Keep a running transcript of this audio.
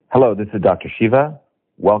Hello, this is Dr. Shiva.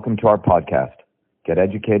 Welcome to our podcast, Get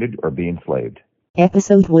Educated or Be Enslaved.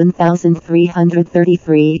 Episode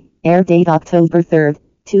 1333, air date October 3rd,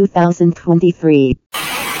 2023.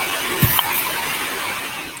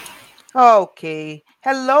 Okay.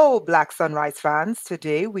 Hello, Black Sunrise fans.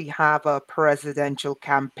 Today we have a presidential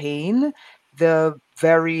campaign. The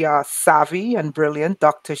very savvy and brilliant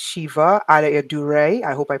Dr. Shiva Adeyedure.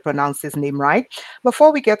 I hope I pronounced his name right.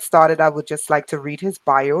 Before we get started, I would just like to read his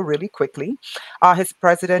bio really quickly. His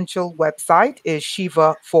presidential website is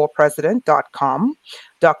shivaforpresident.com.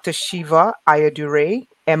 Dr. Shiva Ayedure,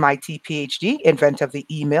 MIT PhD, inventor of the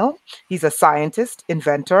email. He's a scientist,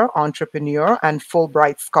 inventor, entrepreneur, and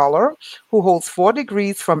Fulbright scholar who holds 4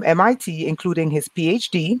 degrees from MIT, including his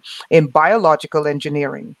PhD in biological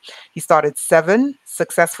engineering. He started 7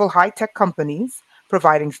 successful high-tech companies,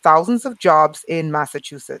 providing thousands of jobs in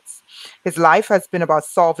Massachusetts. His life has been about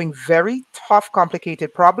solving very tough,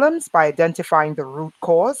 complicated problems by identifying the root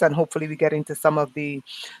cause, and hopefully we get into some of the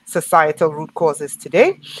societal root causes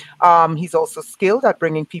today. He's also skilled at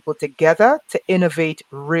bringing people together to innovate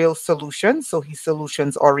real solutions, so he's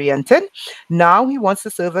solutions-oriented. Now he wants to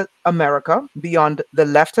serve America beyond the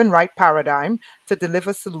left and right paradigm to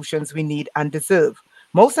deliver solutions we need and deserve.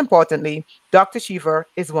 Most importantly, Dr. Shiva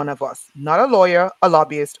is one of us, not a lawyer, a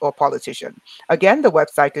lobbyist, or politician. Again, the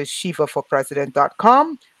website is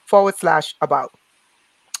shivaforpresident.com/about.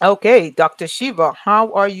 Okay, Dr. Shiva,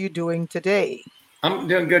 how are you doing today? I'm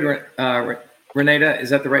doing good, Renata. Is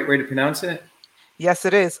that the right way to pronounce it? Yes,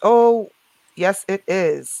 it is. Oh, yes, it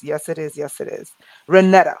is. Yes, it is. Yes, it is.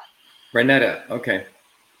 Renata. Renata, okay.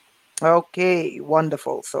 Okay,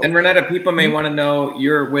 wonderful. So, and Renata, people may want to know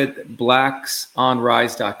you're with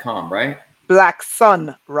blacksonrise.com, right? Black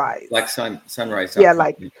Sunrise. Sunrise.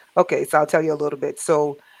 Yeah, okay, so I'll tell you a little bit.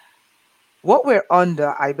 So what we're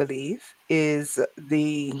under, I believe, is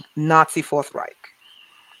the Nazi Fourth Reich.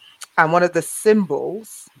 And one of the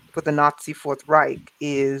symbols for the Nazi Fourth Reich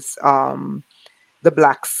is the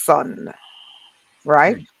black sun,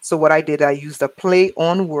 right? Mm-hmm. So what I did, I used a play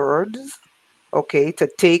on words, okay, to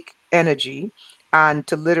take energy and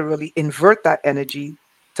to literally invert that energy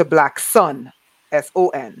to black sun,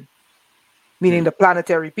 S-O-N, meaning the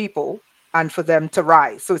planetary people, and for them to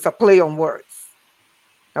rise. So it's a play on words.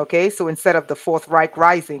 Okay, so instead of the Fourth Reich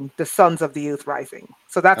rising, the sons of the earth rising.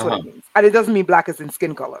 So that's what it means. And it doesn't mean black as in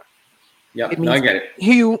skin color. Yeah, it means I get it.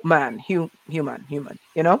 Human, you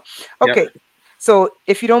know? Okay, so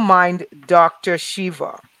if you don't mind, Dr.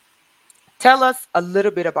 Shiva, tell us a little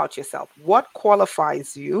bit about yourself. What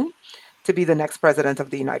qualifies you to be the next president of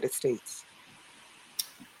the United States?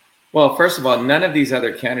 Well, first of all, none of these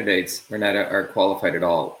other candidates, Renata, are qualified at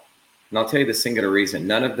all. And I'll tell you the singular reason.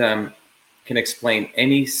 None of them can explain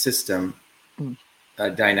any system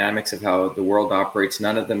dynamics of how the world operates.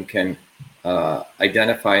 None of them can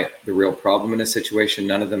identify the real problem in a situation.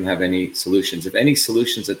 None of them have any solutions. If any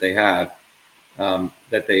solutions that they have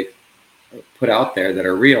that they put out there that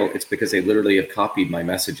are real, it's because they literally have copied my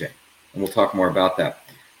messaging. And we'll talk more about that.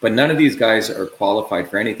 But none of these guys are qualified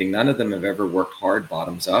for anything. None of them have ever worked hard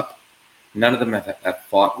bottoms up. None of them have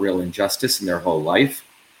fought real injustice in their whole life.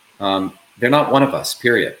 They're not one of us,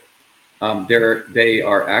 period. They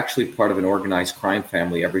are actually part of an organized crime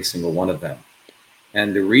family, every single one of them.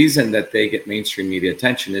 And the reason that they get mainstream media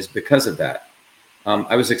attention is because of that.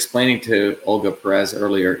 I was explaining to Olga Perez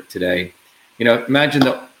earlier today, imagine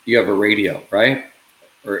that you have a radio, right?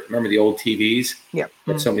 Or remember the old TVs? Yeah.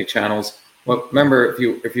 With so many channels. Well, remember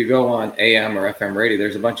if you go on AM or FM radio,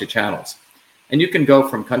 there's a bunch of channels. And you can go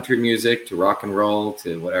from country music to rock and roll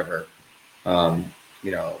to whatever,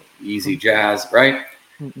 easy jazz, right?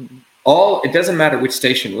 It doesn't matter which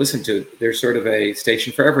station you listen to. There's sort of a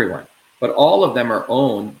station for everyone. But all of them are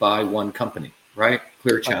owned by one company, right?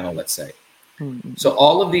 Clear Channel, let's say. So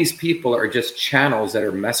all of these people are just channels that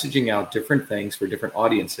are messaging out different things for different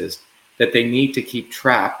audiences that they need to keep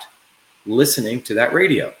trapped listening to that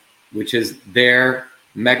radio, which is their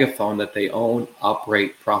megaphone that they own,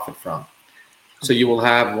 operate, profit from. So you will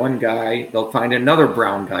have one guy, they'll find another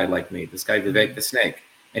brown guy like me, this guy Vivek the Snake,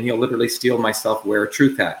 and he'll literally steal my self-aware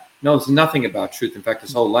truth hat. Knows nothing about truth. In fact,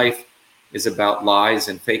 his whole life is about lies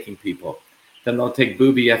and faking people. Then they'll take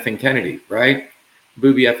Booby effing Kennedy, right?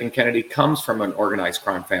 Booby effing Kennedy comes from an organized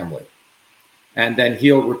crime family. And then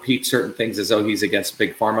he'll repeat certain things as though he's against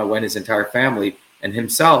Big Pharma when his entire family and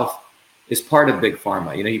himself is part of Big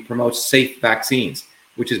Pharma. He promotes safe vaccines,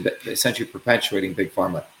 which is essentially perpetuating Big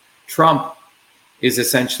Pharma. Trump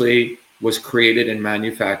was created and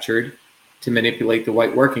manufactured to manipulate the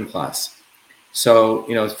white working class. So,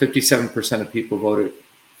 57% of people voted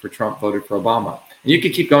for Trump, voted for Obama. And you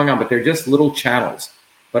could keep going on, but they're just little channels.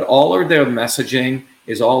 but all of their messaging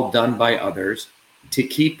is all done by others to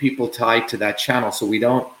keep people tied to that channel, so we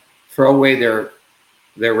don't throw away their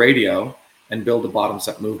radio and build a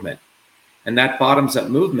bottoms-up movement. And that bottoms-up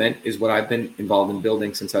movement is what I've been involved in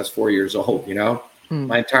building since I was 4 years old.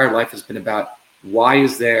 My entire life has been about, why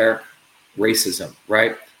is there racism,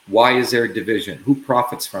 right? Why is there division? Who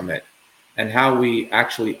profits from it? And how we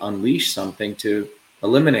actually unleash something to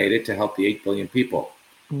eliminate it to help the 8 billion people.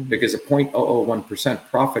 Because a 0.001%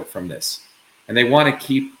 profit from this. And they want to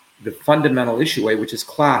keep the fundamental issue away, which is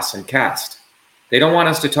class and caste. They don't want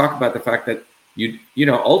us to talk about the fact that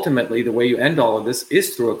ultimately the way you end all of this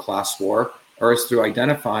is through a class war, or is through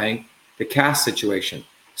identifying the caste situation.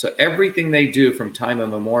 So everything they do from time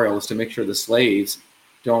immemorial is to make sure the slaves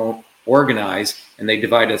don't organize, and they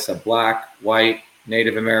divide us up: black, white,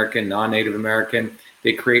 Native American, non-Native American.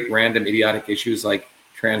 They create random idiotic issues like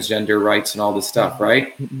transgender rights and all this stuff,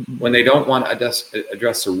 right? When they don't want to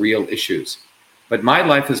address the real issues. But my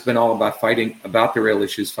life has been all about fighting about the real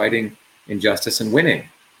issues, fighting injustice and winning.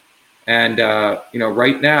 And,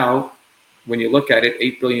 right now, when you look at it,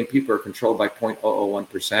 8 billion people are controlled by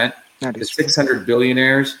 0.001%. The 600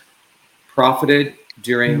 billionaires profited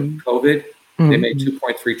during COVID. They made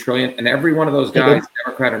 2.3 trillion. And every one of those guys,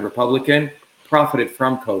 Democrat and Republican, profited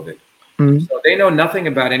from COVID. So they know nothing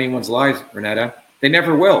about anyone's lives, Renetta. They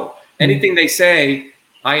never will. Anything they say,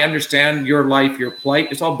 I understand your life, your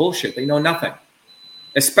plight, it's all bullshit. They know nothing.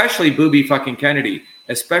 Especially Booby fucking Kennedy,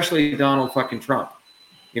 especially Donald fucking Trump,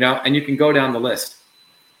 and you can go down the list.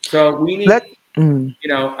 So we need,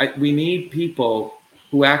 we need people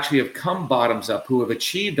who actually have come bottoms up, who have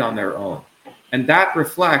achieved on their own. And that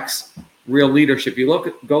reflects real leadership.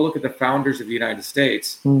 Go look at the founders of the United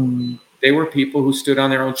States. They were people who stood on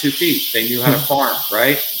their own 2 feet. They knew how to farm,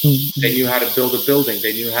 right? They knew how to build a building.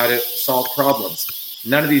 They knew how to solve problems.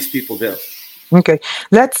 None of these people do. Okay,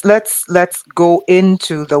 let's go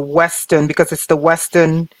into the Western, because it's the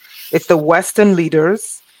Western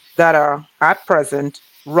leaders that are at present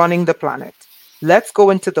running the planet. Let's go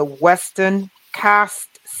into the Western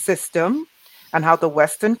caste system and how the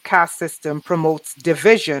Western caste system promotes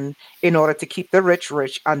division in order to keep the rich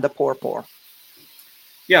rich and the poor poor.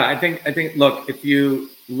 Yeah, I think. Look, if you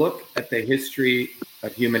look at the history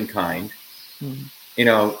of humankind,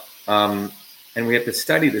 and we have to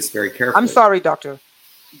study this very carefully. I'm sorry, doctor.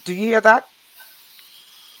 Do you hear that?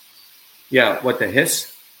 Yeah, what, the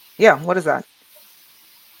hiss? Yeah, what is that?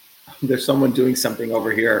 There's someone doing something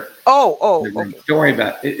over here. Oh, okay. Don't worry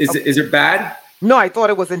about it. Is it bad? No, I thought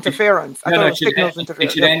it was interference. I thought it was signals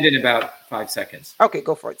interference. It should end in about 5 seconds. Okay,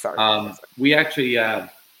 go for it. Sorry. We actually... I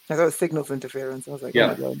thought it was signals interference. I was like, yeah. Oh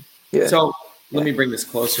my God. Yeah. So let me bring this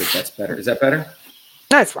closer if that's better. Is that better?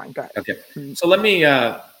 That's fine. Got it. Okay. So let me...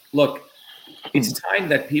 look, it's time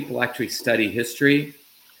that people actually study history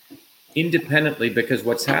independently, because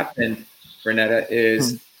what's happened, Renetta,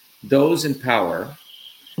 is those in power,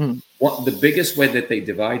 the biggest way that they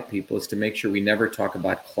divide people is to make sure we never talk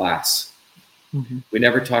about class. We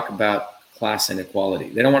never talk about class inequality.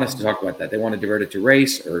 They don't want us to talk about that. They want to divert it to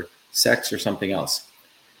race or sex or something else.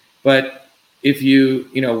 But if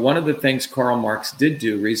one of the things Karl Marx did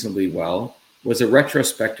do reasonably well was a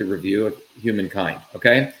retrospective review of humankind,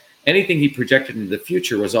 okay? Anything he projected into the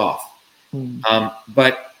future was off.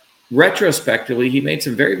 But retrospectively, he made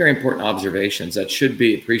some very, very important observations that should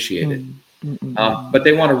be appreciated. But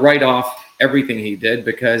they want to write off everything he did,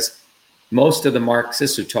 because most of the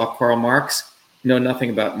Marxists who talk Karl Marx know nothing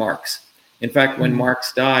about Marx. In fact, when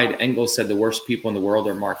Marx died, Engels said the worst people in the world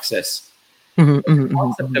are Marxists. The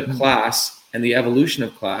concept of class and the evolution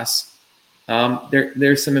of class,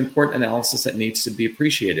 there's some important analysis that needs to be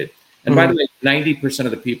appreciated. And by the way, 90%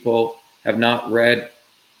 of the people have not read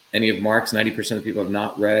any of Marx. 90% of the people have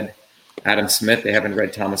not read Adam Smith. They haven't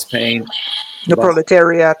read Thomas Paine. The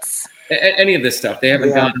proletariats. Any of this stuff. They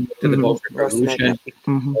haven't gone to the Bolshevik Revolution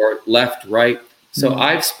or left, right. So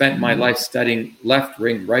I've spent my life studying left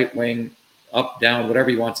wing, right wing, up, down, whatever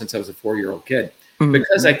you want, since I was a 4-year-old kid.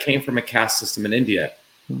 Because I came from a caste system in India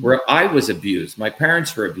where I was abused. My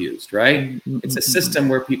parents were abused, right? It's a system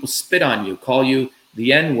where people spit on you, call you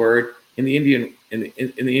the N word in the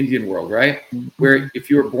Indian world, right? Where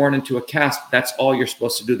if you were born into a caste, that's all you're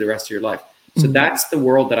supposed to do the rest of your life. So that's the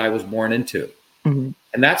world that I was born into. And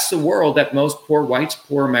that's the world that most poor whites,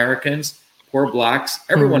 poor Americans, poor blacks,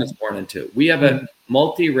 everyone is born into. We have a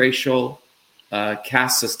multiracial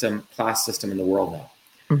caste system, class system in the world now.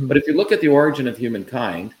 But if you look at the origin of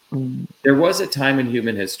humankind, there was a time in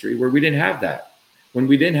human history where we didn't have that. When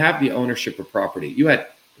we didn't have the ownership of property. You had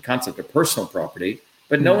the concept of personal property,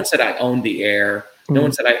 but no one said I own the air. No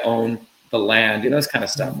one said I own the land, this kind of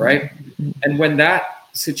stuff, right? And when that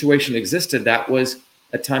situation existed, that was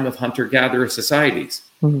a time of hunter-gatherer societies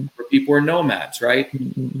where people were nomads, right?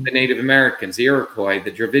 The Native Americans, the Iroquois,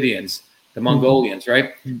 the Dravidians, the Mongolians,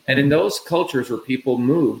 right? And in those cultures where people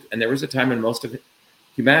moved, and there was a time when most of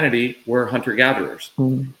humanity were hunter-gatherers,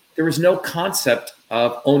 there was no concept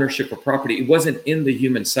of ownership of property. It wasn't in the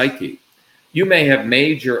human psyche. You may have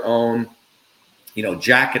made your own,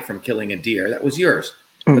 jacket from killing a deer. That was yours.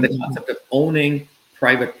 But the concept of owning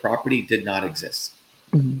private property did not exist.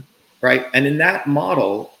 Right. And in that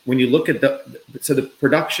model, when you look at the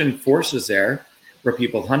production forces there where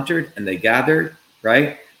people hunted and they gathered,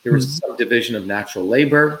 right? There was some division of natural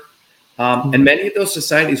labor. And many of those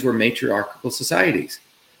societies were matriarchal societies.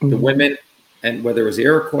 The women, and whether it was the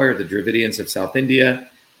Iroquois or the Dravidians of South India,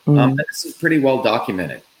 and this is pretty well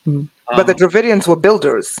documented. But the Dravidians were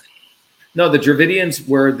builders. No, the Dravidians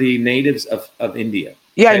were the natives of India.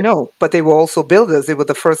 Yeah, right? I know, but they were also builders. They were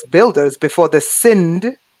the first builders before the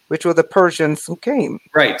Sind, which were the Persians who came.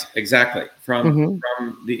 Right, exactly. From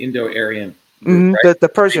the Indo-Aryan group, right? The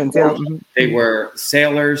Persians, They were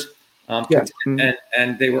sailors,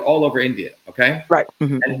 and they were all over India, okay? Right.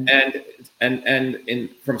 And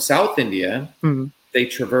from South India, they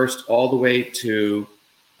traversed all the way to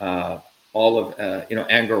all of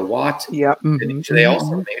Angkor Wat. Yeah. They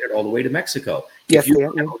also made it all the way to Mexico. Yes, if you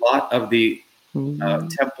look at a lot of the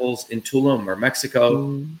temples in Tulum or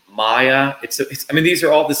Mexico, Maya, these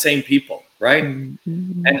are all the same people, right?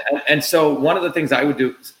 And so one of the things I would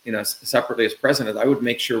do, separately as president, I would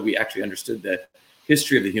make sure we actually understood the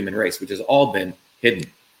history of the human race, which has all been hidden.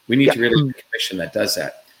 We need to really have a commission that does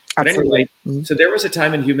that. But anyway, so there was a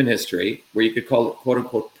time in human history where you could call it, quote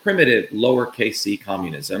unquote, primitive lowercase c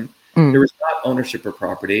communism. There was not ownership of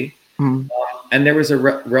property. And there was a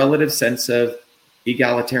relative sense of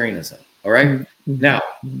egalitarianism. All right. Now,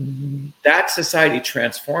 that society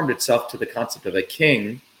transformed itself to the concept of a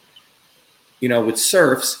king, with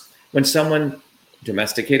serfs, when someone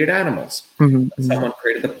domesticated animals, someone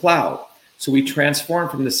created the plow. So we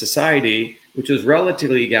transformed from the society, which was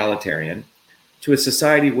relatively egalitarian, to a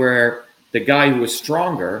society where the guy who was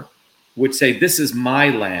stronger would say, "This is my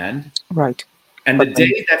land." Right. And the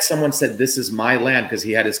day that someone said, "This is my land," because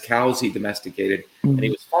he had his cows he domesticated and he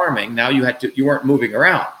was farming, now you weren't moving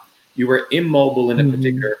around. You were immobile in a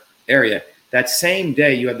particular area. That same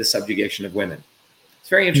day, you had the subjugation of women. It's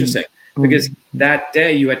very interesting because that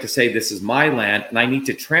day you had to say, "This is my land, and I need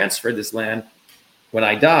to transfer this land when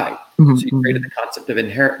I die." So you created the concept of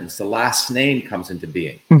inheritance. The last name comes into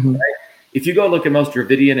being. Right? If you go look at most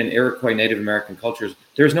Dravidian and Iroquois Native American cultures,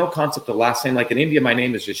 there's no concept of last name. Like in India, my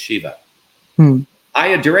name is just Shiva.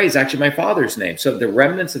 Ayadure is actually my father's name. So the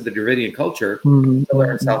remnants of the Dravidian culture still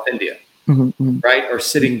are in South India. Right? Or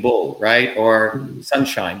Sitting Bull, right? Or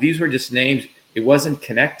Sunshine. These were just names. It wasn't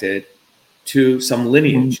connected to some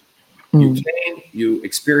lineage. You came, you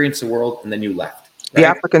experienced the world, and then you left. Right? The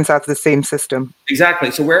Africans have the same system.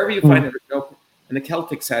 Exactly. So wherever you find and the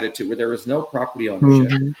Celtics had it too, where there was no property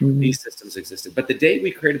ownership, these systems existed. But the day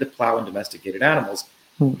we created the plow and domesticated animals,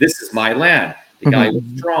 this is my land. The guy who was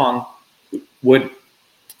strong would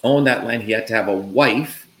own that land. He had to have a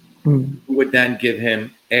wife who would then give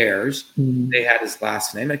him heirs. They had his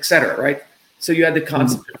last name, etc. Right? So you had the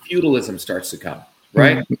concept of feudalism starts to come.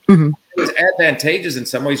 Right? It was advantageous in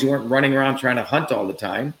some ways. You weren't running around trying to hunt all the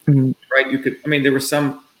time. Right? You could. There were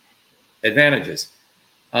some advantages.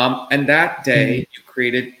 And that day, you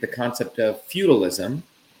created the concept of feudalism,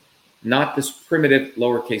 not this primitive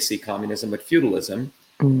lowercase c communism, but feudalism.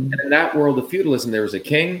 And in that world of feudalism, there was a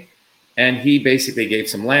king, and he basically gave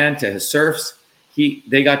some land to his serfs.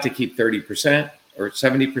 They got to keep 30% or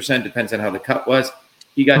 70%, depends on how the cut was.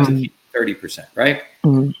 He got to keep 30%, right?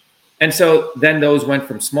 And so then those went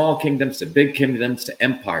from small kingdoms to big kingdoms to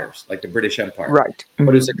empires, like the British Empire. Right.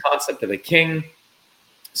 But it's a concept of a king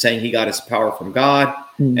saying he got his power from God,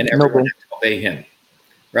 and everyone had to obey him,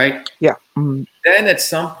 right? Yeah. Then at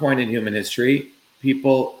some point in human history,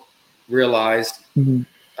 people realized, so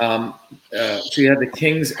you had the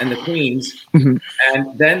kings and the queens, and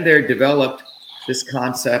then there developed this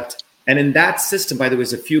concept. And in that system, by the way,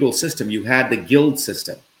 was a feudal system. You had the guild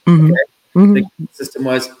system. Okay? The guild system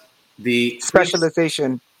was the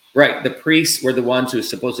specialization. Right. The priests were the ones who were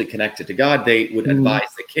supposedly connected to God. They would advise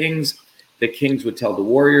the kings. The kings would tell the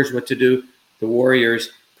warriors what to do. The warriors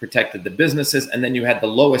protected the businesses. And then you had the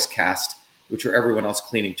lowest caste, which were everyone else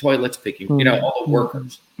cleaning toilets, picking, all the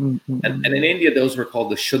workers. And in India, those were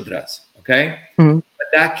called the Shudras. Okay. But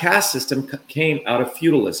that caste system came out of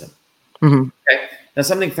feudalism. Okay. Now,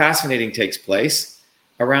 something fascinating takes place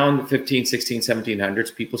around the 15, 16,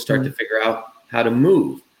 1700s. People start to figure out how to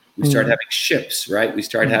move. We start having ships, right? We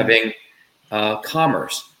start having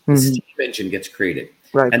commerce. The steam engine gets created.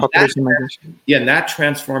 Right, And population migration. and that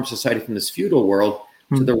transforms society from this feudal world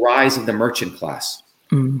to the rise of the merchant class,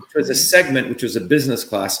 which was a segment, which was a business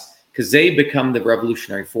class, because they become the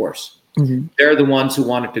revolutionary force. They're the ones who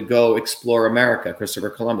wanted to go explore America. Christopher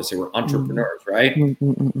Columbus, they were entrepreneurs, right?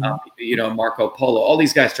 Marco Polo, all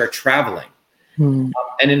these guys start traveling. And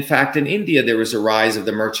in fact, in India, there was a rise of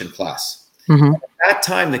the merchant class. At that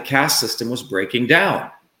time, the caste system was breaking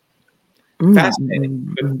down.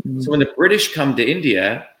 Fascinating. So when the British come to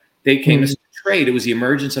India, they came as trade. It was the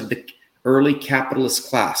emergence of the early capitalist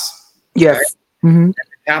class. Yes. Right? And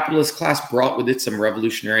the capitalist class brought with it some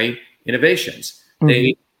revolutionary innovations.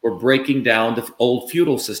 They were breaking down the old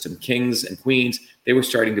feudal system. Kings and queens, they were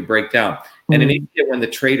starting to break down. And in India, when the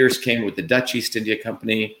traders came with the Dutch East India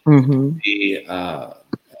Company, the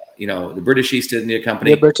British East India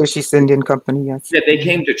Company. The British East Indian Company, yes. Yeah, they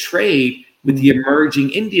came to trade with the emerging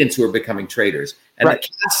Indians who were becoming traders. And the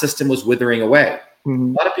caste system was withering away. A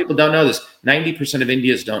lot of people don't know this. 90% of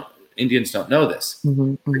Indians don't know this.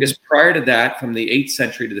 Because prior to that, from the 8th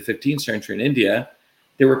century to the 15th century in India,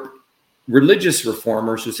 there were religious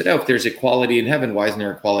reformers who said, if there's equality in heaven, why isn't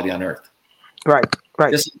there equality on earth? Right.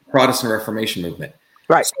 This is the Protestant Reformation movement.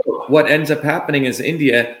 Right. So what ends up happening is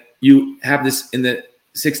India, you have this in the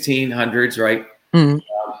 1600s, right?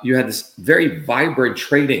 You had this very vibrant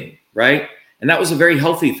trading, right? And that was a very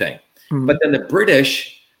healthy thing. But then the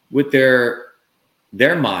British, with their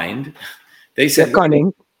mind, they said,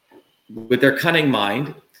 with their cunning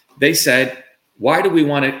mind, they said, why do we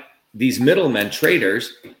want these middlemen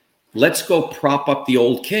traders? Let's go prop up the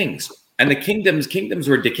old kings. And the kingdoms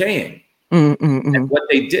were decaying. And what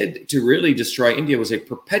they did to really destroy India was they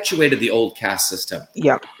perpetuated the old caste system.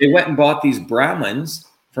 Yeah. They went and bought these Brahmins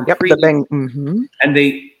from and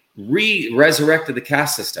they resurrected the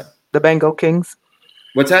caste system. The Bengal kings.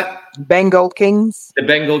 What's that? Bengal kings. The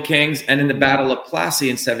Bengal kings. And in the Battle of Plassey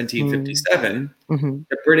in 1757,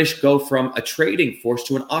 the British go from a trading force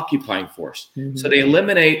to an occupying force. So they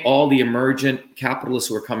eliminate all the emergent capitalists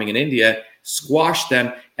who are coming in India, squash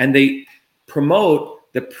them, and they promote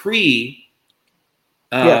the feudal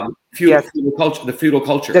culture, the feudal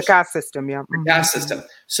cultures. The caste system, The caste system.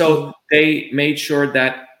 So they made sure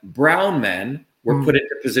that brown men were put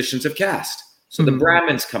into positions of caste. So the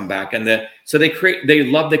Brahmins come back, and they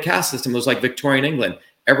love the caste system. It was like Victorian England.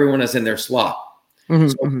 Everyone is in their slot.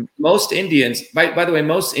 So most Indians, by the way,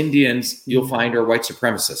 most Indians you'll find are white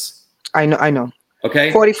supremacists. I know.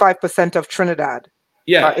 Okay. 45% of Trinidad.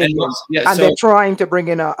 And they're trying to bring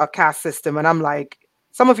in a caste system, and I'm like,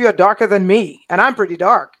 some of you are darker than me, and I'm pretty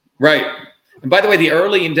dark. Right. And by the way, the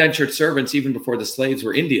early indentured servants, even before the slaves,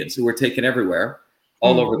 were Indians who were taken everywhere,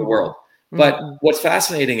 all over the world. But what's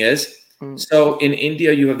fascinating is, so in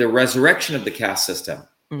India, you have the resurrection of the caste system.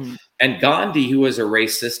 And Gandhi, who was a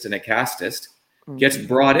racist and a casteist, gets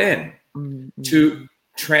brought in to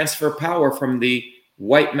transfer power from the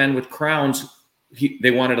white men with crowns.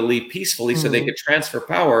 They wanted to leave peacefully so they could transfer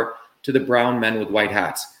power to the brown men with white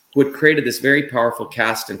hats, who had created this very powerful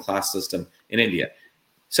caste and class system in India.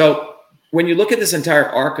 So when you look at this entire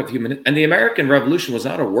arc of human, and the American Revolution was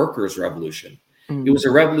not a workers' revolution. It was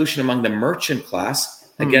a revolution among the merchant class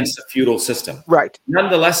against the feudal system. Right.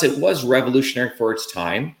 Nonetheless, it was revolutionary for its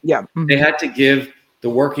time. Yeah. They had to give the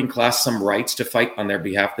working class some rights to fight on their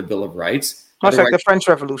behalf, the Bill of Rights. Much like the French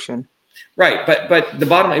Revolution. Right. But the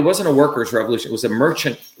bottom line, it wasn't a workers' revolution. It was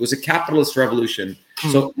it was a capitalist revolution.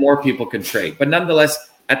 So more people can trade. But nonetheless,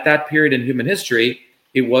 at that period in human history,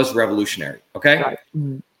 it was revolutionary. Okay. Right.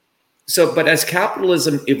 So, but as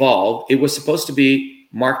capitalism evolved, it was supposed to be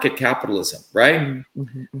market capitalism, right?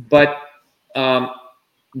 But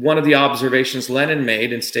one of the observations Lenin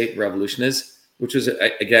made in State Revolution is, which was,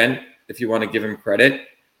 again, if you want to give him credit,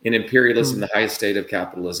 in imperialism, the highest state of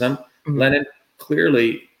capitalism, Lenin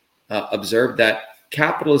clearly observed that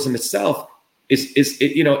capitalism itself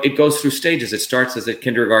it goes through stages. It starts as a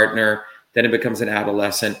kindergartner, then it becomes an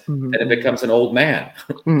adolescent, then it becomes an old man,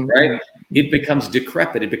 right? It becomes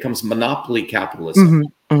decrepit. It becomes monopoly capitalism.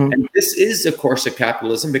 And this is a course of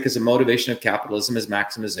capitalism because the motivation of capitalism is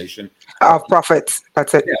maximization of profits.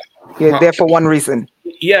 That's it. You're there for one reason.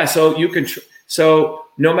 Yeah. So you can. So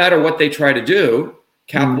no matter what they try to do,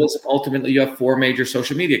 capitalism ultimately, you have four major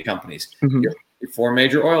social media companies, you have four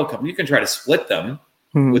major oil companies. You can try to split them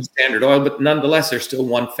with Standard Oil, but nonetheless, there's still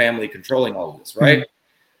one family controlling all of this, right?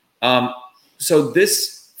 So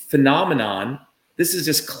this phenomenon, this is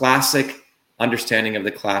just classic understanding of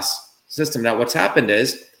the class system. Now, what's happened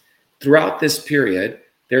is throughout this period,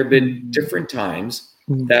 there have been different times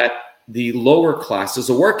that the lower classes,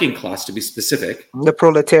 the working class to be specific, the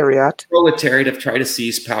proletariat have tried to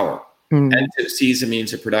seize power. and to seize a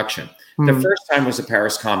means of production. The first time was the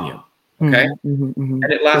Paris Commune, okay? And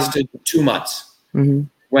it lasted 2 months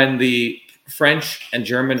when the French and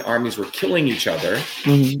German armies were killing each other,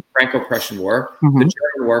 Franco-Prussian War. The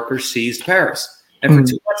German workers seized Paris. And for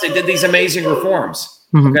 2 months, they did these amazing reforms,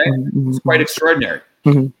 okay? It's quite extraordinary.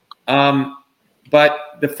 But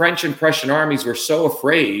the French and Prussian armies were so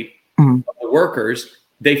afraid of the workers,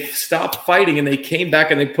 they stopped fighting and they came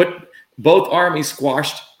back and they put both armies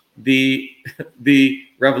squashed the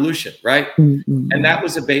revolution, right? And that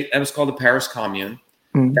was that was called the Paris Commune.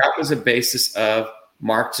 That was a basis of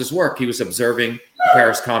Marx's work. He was observing the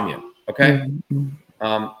Paris Commune. Okay.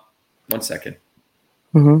 1 second.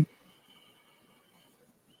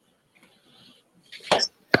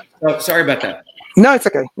 Oh, sorry about that. No, it's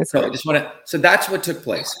okay. It's okay. I just want to. So that's what took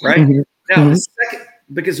place, right? Now, the second,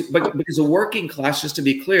 because a working class, just to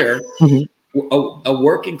be clear, a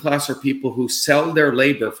working class are people who sell their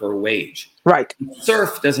labor for a wage. Right.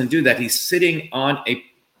 Serf doesn't do that. He's sitting on a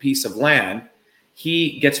piece of land.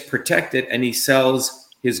 He gets protected and he sells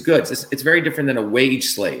his goods. It's very different than a wage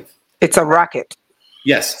slave. It's a racket.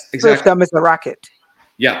 Yes, exactly. Serfdom is a racket.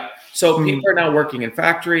 Yeah. So people are now working in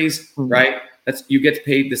factories, right? You get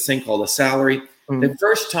paid this thing called a salary. The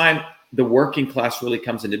first time the working class really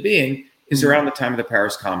comes into being is around the time of the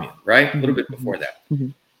Paris Commune, right? A little bit before that.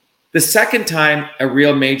 The second time a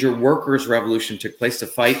real major workers' revolution took place to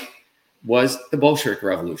fight was the Bolshevik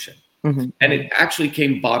Revolution. And it actually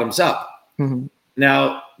came bottoms up.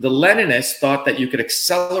 Now, the Leninists thought that you could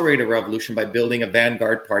accelerate a revolution by building a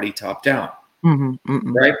vanguard party top down,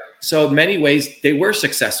 right? So in many ways, they were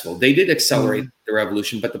successful. They did accelerate the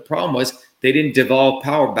revolution, but the problem was they didn't devolve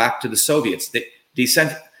power back to the Soviets.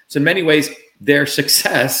 So in many ways, their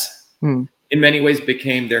success in many ways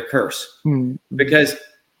became their curse because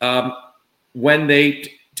when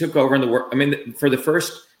they took over in the work, I mean, for the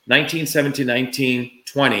first 1917,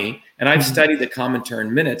 1920, and I've studied the Comintern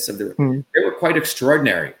minutes of they were quite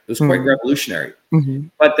extraordinary. It was quite revolutionary.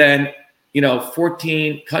 But then,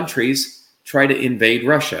 14 countries try to invade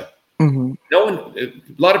Russia. A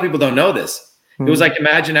lot of people don't know this. It was like,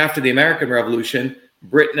 imagine after the American Revolution,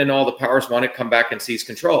 Britain and all the powers want to come back and seize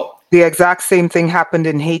control. The exact same thing happened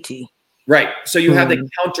in Haiti. Right. So you have the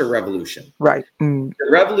counter revolution. Right. The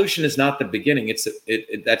revolution is not the beginning. It's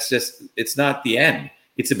not the end.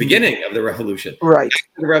 It's the beginning of the revolution. Right.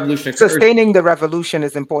 After the revolution occurs, sustaining the revolution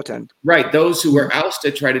is important. Right. Those who were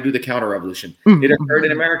ousted try to do the counter revolution. It occurred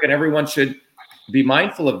in America, and everyone should be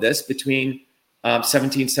mindful of this. Between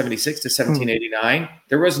 1776 to 1789,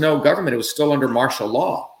 there was no government. It was still under martial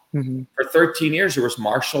law. For 13 years, there was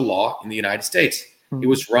martial law in the United States. It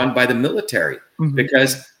was run by the military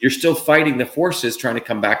because you're still fighting the forces trying to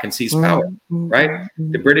come back and seize power, right?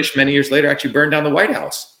 The British, many years later, actually burned down the White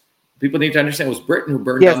House. People need to understand it was Britain who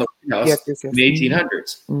burned down the White House in the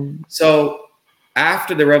 1800s. So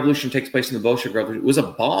after the revolution takes place in the Bolshevik Revolution, it was a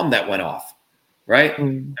bomb that went off, right? I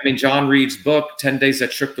mean, John Reed's book, 10 Days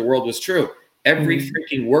That Shook the World, was true. Every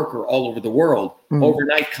freaking worker all over the world,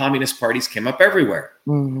 overnight communist parties came up everywhere.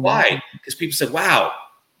 Why? Because people said, wow,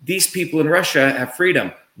 these people in Russia have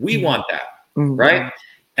freedom. We want that, right?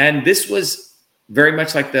 And this was very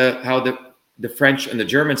much like how the French and the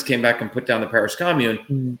Germans came back and put down the Paris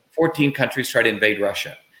Commune. 14 countries tried to invade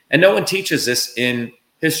Russia. And no one teaches this in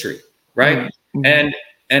history, right? And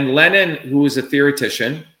Lenin, who was a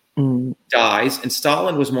theoretician, dies, and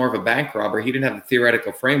Stalin was more of a bank robber. He didn't have the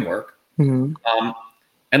theoretical framework. And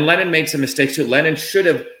Lenin made some mistakes too. Lenin should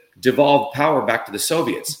have devolved power back to the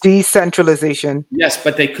Soviets. Decentralization. Yes,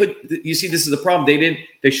 but they could. You see, this is the problem.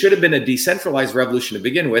 They should have been a decentralized revolution to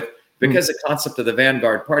begin with, because the concept of the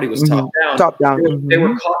vanguard party was top down. Top down. They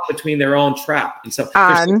were caught between their own trap. And so,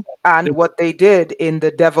 and what they did in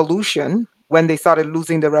the devolution, when they started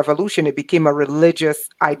losing the revolution, it became a religious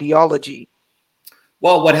ideology.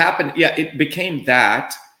 Well, what happened? Yeah, it became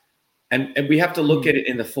that. And we have to look at it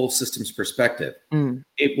in the full systems perspective.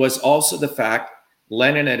 It was also the fact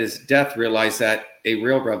Lenin at his death realized that a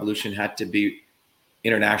real revolution had to be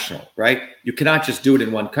international, right? You cannot just do it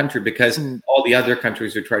in one country because all the other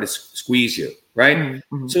countries would try to squeeze you, right?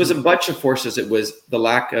 So it was a bunch of forces. It was the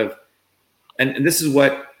lack of, and this is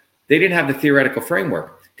what, they didn't have the theoretical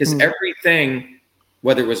framework, because everything,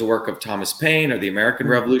 whether it was a work of Thomas Paine or the American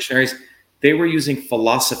revolutionaries, they were using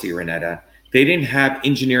philosophy, Renetta. They didn't have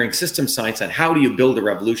engineering system science on how do you build a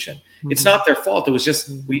revolution. It's not their fault. It was just,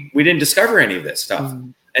 we didn't discover any of this stuff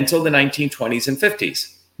until the 1920s and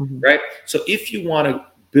 50s, right? So if you want to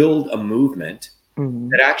build a movement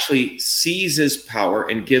that actually seizes power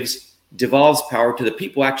and devolves power to the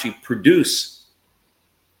people who actually produce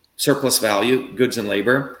surplus value, goods and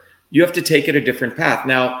labor, you have to take it a different path.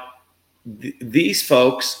 Now, these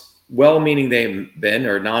folks, well-meaning they've been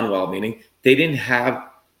or non-well-meaning, they didn't have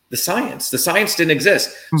the science. The science didn't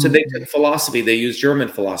exist. So they took philosophy. They used German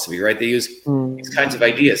philosophy, right? They used these kinds of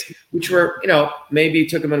ideas, which were, maybe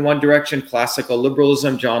took them in one direction, classical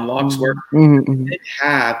liberalism, John Locke's work. They didn't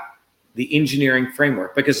have the engineering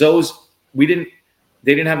framework because they didn't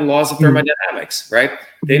have the laws of thermodynamics, right?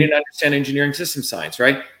 They didn't understand engineering system science,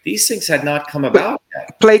 right? These things had not come about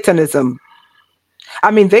yet. Platonism.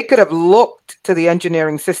 I mean, they could have looked to the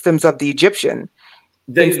engineering systems of the Egyptian.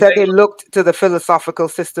 Instead, they looked to the philosophical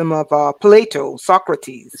system of Plato,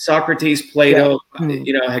 Socrates, Plato,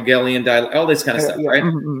 Hegelian dialogue, all this kind of stuff, right?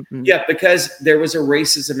 Yeah, because there was a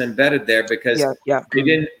racism embedded there because they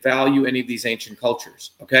didn't value any of these ancient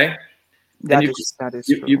cultures, okay? That is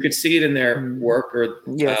true. You could see it in their work.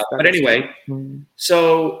 But anyway,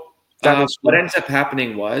 so what ends up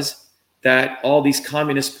happening was that all these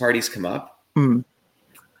communist parties come up,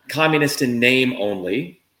 communist in name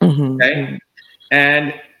only, okay?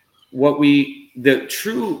 And the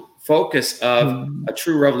true focus of a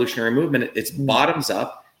true revolutionary movement, it's bottoms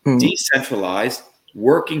up, decentralized,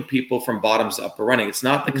 working people from bottoms up are running. It's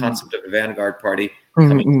not the concept of a vanguard party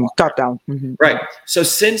coming top down. Right. So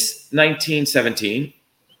since 1917,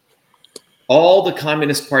 all the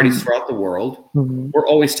communist parties throughout the world were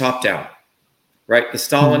always top down, right? The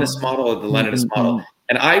Stalinist model or the Leninist model.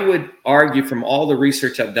 And I would argue from all the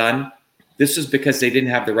research I've done, this was because they didn't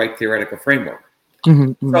have the right theoretical framework.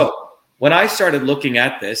 So when I started looking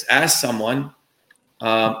at this as someone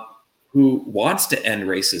who wants to end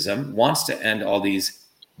racism, wants to end all these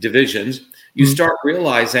divisions, you start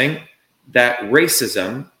realizing that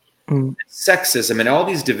racism, sexism, and all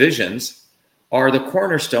these divisions are the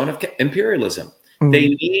cornerstone of imperialism. They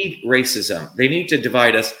need racism. They need to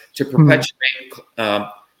divide us to perpetuate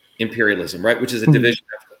imperialism, right? Which is a division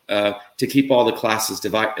to keep all the classes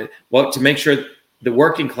divided. Well, to make sure the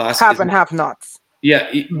working class have-nots.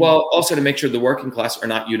 Yeah. Well, also to make sure the working class are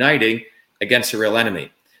not uniting against a real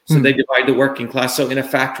enemy. So they divide the working class. So in a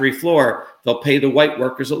factory floor, they'll pay the white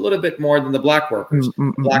workers a little bit more than the black workers.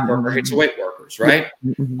 The black worker hates the white workers, right?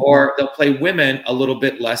 Or they'll pay women a little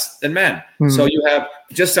bit less than men. So you have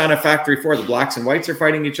just on a factory floor, the blacks and whites are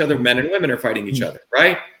fighting each other, men and women are fighting each other,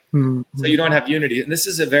 right? So you don't have unity. And this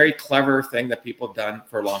is a very clever thing that people have done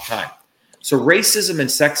for a long time. So racism and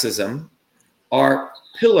sexism are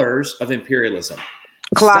pillars of imperialism.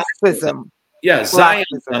 Classism. Yeah,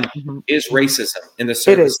 Zionism is racism in the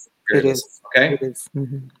service of imperialism. Okay? It is.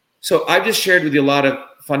 So I've just shared with you a lot of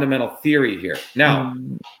fundamental theory here. Now,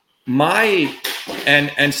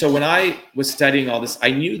 so when I was studying all this,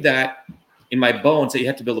 I knew that in my bones that you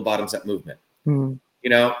have to build a bottoms-up movement.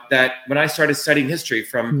 That when I started studying history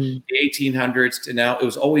from the 1800s to now, it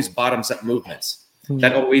was always bottoms-up movements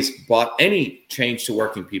that always brought any change to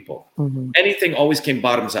working people. Anything always came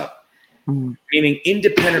bottoms up. Meaning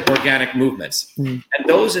independent organic movements. And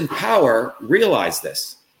those in power realize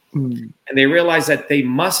this. And they realize that they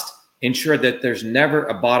must ensure that there's never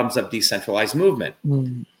a bottoms-up decentralized movement.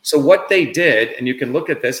 So what they did, and you can look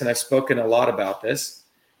at this, and I've spoken a lot about this,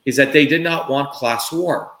 is that they did not want class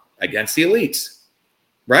war against the elites,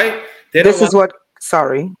 right? This is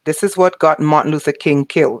what got Martin Luther King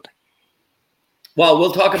killed. Well,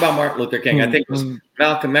 we'll talk about Martin Luther King. I think it was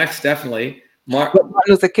Malcolm X, definitely. Martin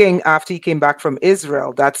Luther King, after he came back from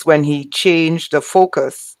Israel, that's when he changed the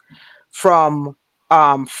focus from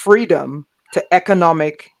freedom to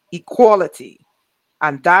economic equality.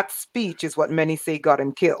 And that speech is what many say got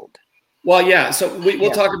him killed. Well, yeah. So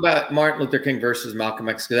we'll talk about Martin Luther King versus Malcolm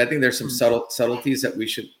X, because I think there's some subtleties that we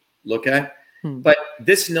should look at. But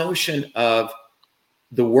this notion of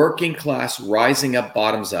the working class rising up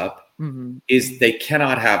bottoms up is they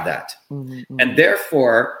cannot have that. And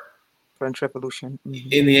therefore, French Revolution.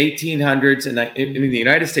 In the 1800s, and in the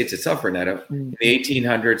United States itself, Renato, in the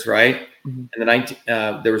 1800s, right?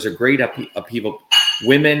 And there was a great upheaval.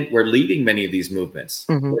 Women were leading many of these movements,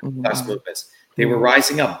 class movements. They were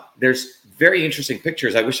rising up. There's very interesting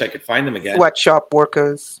pictures. I wish I could find them again. Sweatshop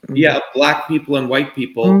workers. Yeah, black people and white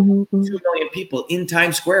people. 2 million people in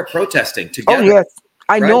Times Square protesting together. Oh, yes.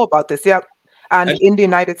 I know about this. Yeah. And in the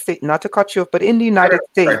United States, not to cut you off, but in the United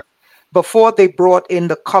States, before they brought in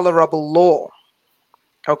the colorable law,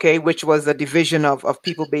 which was a division of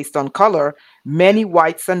people based on color, many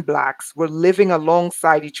whites and blacks were living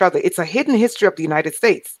alongside each other. It's a hidden history of the United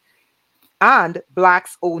States. And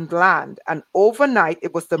blacks owned land. And overnight,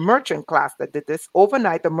 it was the merchant class that did this.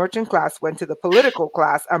 Overnight, the merchant class went to the political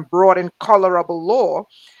class and brought in colorable law,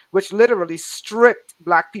 which literally stripped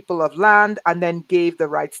black people of land and then gave the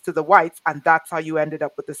rights to the whites. And that's how you ended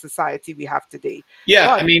up with the society we have today.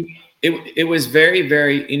 Yeah, but, it was very,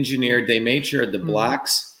 very engineered. They made sure the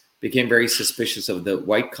blacks became very suspicious of the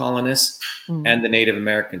white colonists and the Native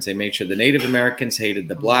Americans. They made sure the Native Americans hated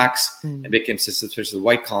the blacks and became suspicious of the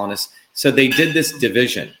white colonists. So they did this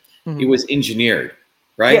division. It was engineered,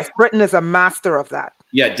 right? Yes, Britain is a master of that.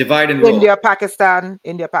 Yeah, divide and rule. India, Pakistan.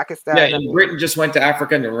 Yeah, and Britain just went to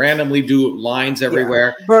Africa and randomly do lines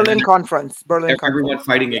everywhere. Yeah. Berlin Conference. Everyone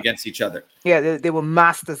fighting against each other. Yeah, they were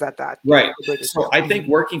masters at that. Right. So I think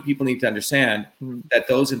working people need to understand that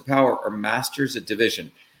those in power are masters at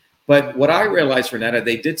division. But what I realized, Renetta,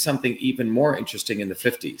 they did something even more interesting in the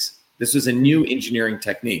 50s. This was a new engineering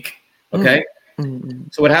technique. Okay.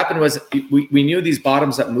 So what happened was we knew these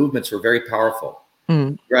bottoms up movements were very powerful.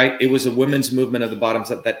 Right. It was a women's movement of the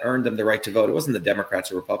bottoms up that earned them the right to vote. It wasn't the Democrats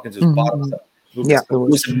or Republicans. It was bottoms up movements. Yeah, it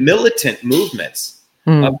was militant movements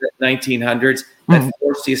of the 1900s that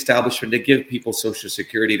forced the establishment to give people Social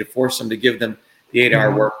Security, to force them to give them the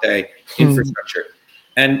 8-hour workday infrastructure.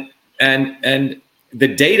 And the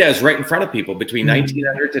data is right in front of people. Between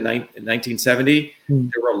 1900 to 1970,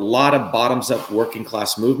 there were a lot of bottoms up working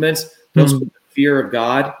class movements. Those put the fear of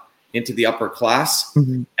God into the upper class,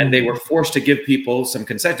 and they were forced to give people some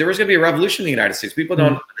consent. There was going to be a revolution in the United States. People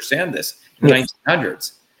don't understand this in the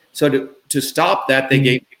 1900s. So to stop that, they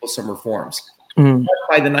gave people some reforms. But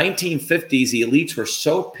by the 1950s, the elites were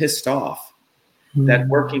so pissed off that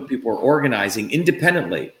working people were organizing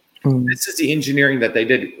independently. This is the engineering that they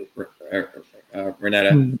did,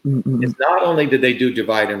 Renetta. It's not only did they do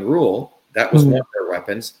divide and rule, that was one of their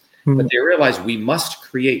weapons, but they realized we must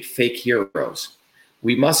create fake heroes.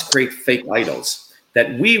 We must create fake idols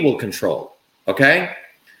that we will control. Okay.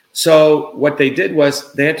 So what they did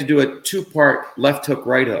was they had to do a 2-part left hook,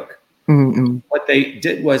 right hook. What they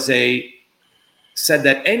did was they said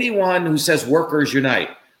that anyone who says workers unite,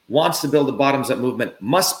 wants to build a bottoms up movement,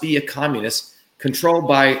 must be a communist controlled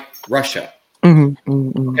by Russia.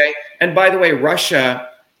 Okay. And by the way, Russia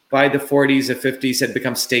by the 40s and 50s had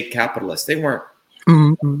become state capitalists. They weren't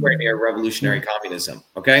anywhere near revolutionary communism.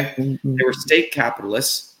 Okay. They were state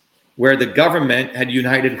capitalists where the government had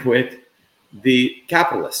united with the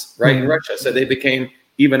capitalists, right, in Russia. So they became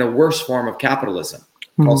even a worse form of capitalism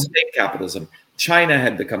called state capitalism. China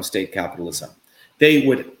had become state capitalism. They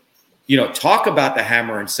would, talk about the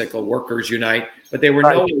hammer and sickle, workers unite, but they were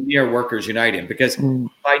nowhere near workers uniting because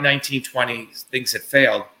by 1920s, things had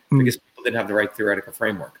failed because people didn't have the right theoretical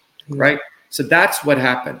framework, right? So that's what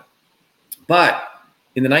happened. But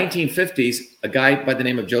in the 1950s, a guy by the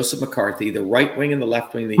name of Joseph McCarthy, the right wing and the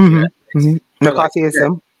left wing,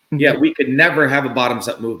 McCarthyism. Yeah, we could never have a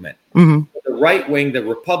bottoms-up movement. The right wing, the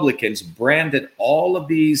Republicans, branded all of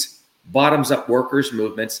these bottoms-up workers'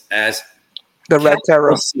 movements as the Red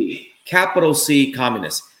Terror, capital C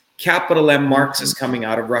communists, capital M Marxists coming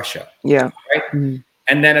out of Russia. Yeah, right.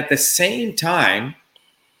 And then at the same time,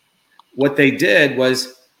 what they did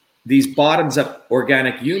was these bottoms-up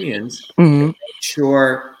organic unions made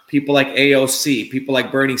sure people like AOC, people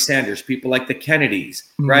like Bernie Sanders, people like the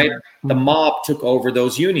Kennedys, right? The mob took over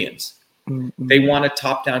those unions. They wanted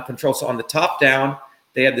top-down control. So on the top-down,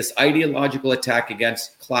 they had this ideological attack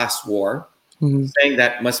against class war, saying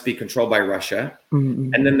that must be controlled by Russia.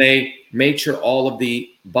 And then they made sure all of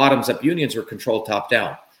the bottoms-up unions were controlled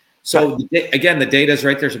top-down. So again, the data is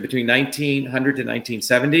right there. So between 1900 to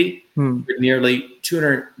 1970, nearly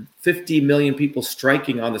 250 million people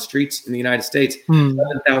striking on the streets in the United States,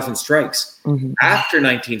 7,000 strikes. After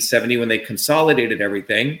 1970, when they consolidated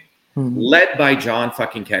everything, led by John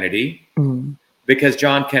fucking Kennedy, because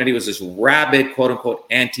John Kennedy was this rabid, quote unquote,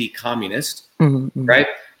 anti-communist, right?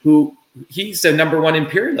 He's the number one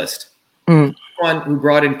imperialist, the one who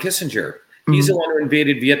brought in Kissinger. He's the one who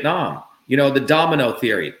invaded Vietnam. The domino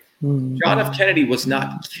theory. John F. Kennedy was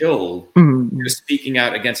not killed for speaking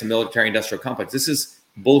out against a military-industrial complex. This is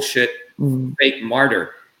bullshit, fake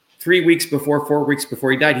martyr. 4 weeks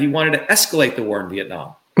before he died, he wanted to escalate the war in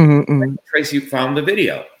Vietnam. Tracy found the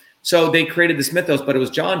video. So they created this mythos, but it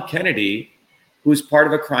was John Kennedy, who's part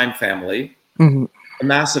of a crime family, a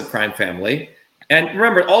massive crime family. And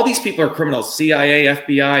remember, all these people are criminals, CIA,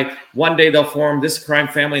 FBI. One day they'll form this crime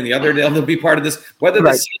family, and the other day they'll be part of this. Whether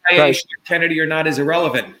the CIA shot Kennedy or not is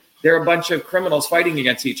irrelevant. They're a bunch of criminals fighting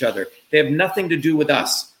against each other. They have nothing to do with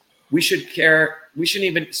us. We should care. We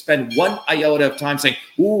shouldn't even spend one iota of time saying,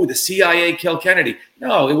 ooh, the CIA killed Kennedy.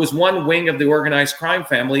 No, it was one wing of the organized crime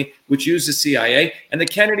family which used the CIA, and the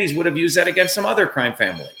Kennedys would have used that against some other crime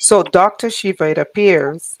family. So, Dr. Shiva, it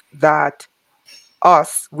appears that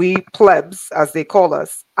we plebs, as they call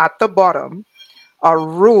us, at the bottom, are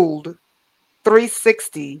ruled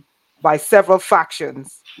 360 by several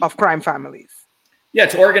factions of crime families. Yeah,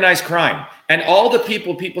 it's organized crime. And all the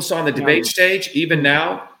people saw on the debate stage, even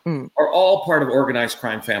now, are all part of organized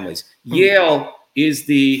crime families. Yale is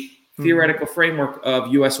the theoretical framework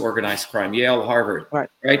of U.S. organized crime. Yale, Harvard,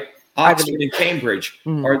 right? Oxford and Cambridge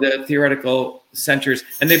are the theoretical centers,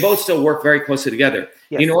 and they both still work very closely together.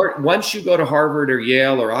 Yes. Once you go to Harvard or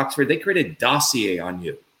Yale or Oxford, they create a dossier on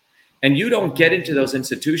you. And you don't get into those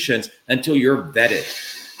institutions until you're vetted.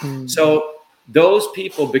 So those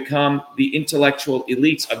people become the intellectual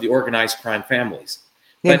elites of the organized crime families.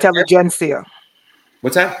 The intelligentsia.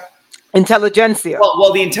 What's that? Intelligentsia.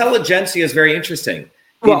 Well, the intelligentsia is very interesting.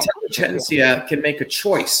 The intelligentsia can make a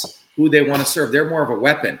choice who they want to serve. They're more of a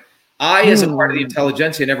weapon. I, as a part of the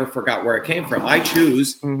intelligentsia, never forgot where it came from. I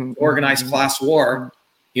choose organized class war,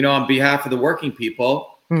 on behalf of the working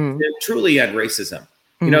people to truly end racism.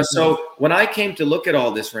 So when I came to look at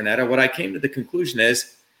all this, Renetta, what I came to the conclusion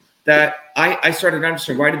is that I started to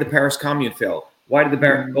understand, why did the Paris Commune fail? Why did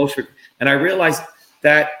the Bolshevik? And I realized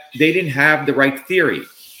that they didn't have the right theory.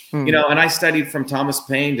 And I studied from Thomas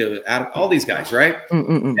Paine to all these guys, right?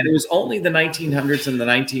 And it was only the 1900s and the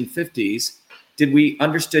 1950s did we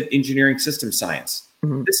understood engineering system science.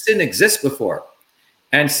 This didn't exist before.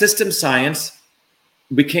 And system science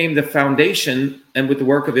became the foundation, and with the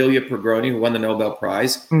work of Ilya Prigogine, who won the Nobel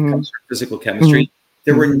Prize for physical chemistry,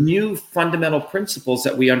 there were new fundamental principles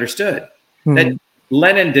that we understood that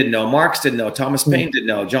Lenin didn't know, Marx didn't know, Thomas Paine didn't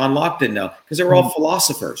know, John Locke didn't know, because they were all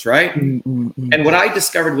philosophers, right? And what I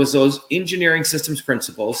discovered was those engineering systems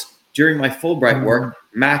principles during my Fulbright work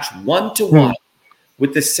match 1-to-1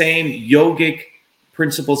 with the same yogic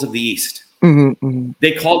principles of the East.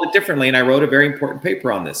 They called it differently, and I wrote a very important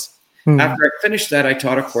paper on this. After I finished that, I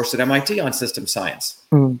taught a course at MIT on system science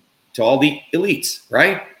to all the elites,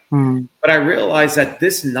 right? But I realized that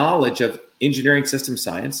this knowledge of engineering system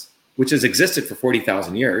science, which has existed for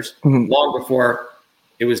 40,000 years, long before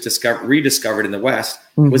it was rediscovered in the West,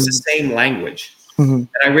 was the same language. And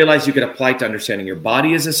I realized you could apply it to understanding your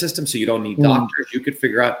body as a system, so you don't need doctors. You could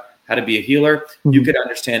figure out how to be a healer. You could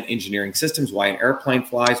understand engineering systems, why an airplane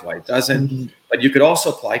flies, why it doesn't. But you could also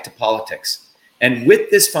apply it to politics. And with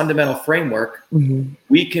this fundamental framework,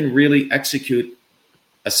 we can really execute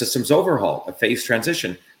a systems overhaul, a phase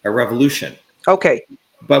transition, a revolution. Okay.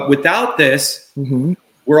 But without this,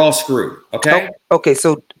 we're all screwed. Okay. Okay.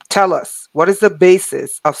 So tell us, what is the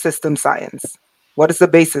basis of system science? What is the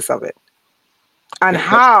basis of it? And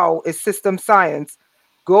how is system science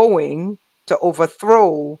going to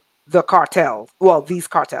overthrow the cartel? Well, these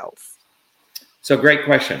cartels. So great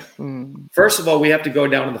question. First of all, we have to go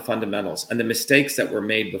down to the fundamentals and the mistakes that were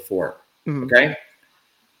made before. Okay.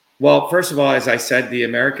 Well, first of all, as I said, the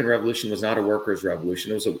American Revolution was not a workers'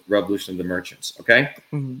 revolution. It was a revolution of the merchants. Okay.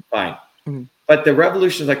 Fine. But the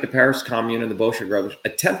revolutions like the Paris Commune and the Bolshevik Revolution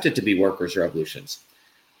attempted to be workers' revolutions.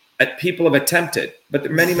 People have attempted, but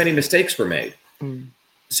many, many mistakes were made.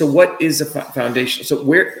 So what is the foundation? So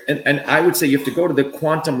and I would say you have to go to the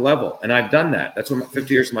quantum level. And I've done that. That's what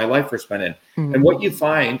 50 years of my life were spent in. And what you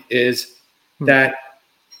find is that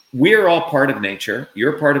we're all part of nature.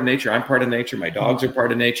 You're part of nature. I'm part of nature. My dogs are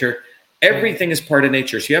part of nature. Everything is part of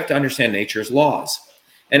nature. So you have to understand nature's laws.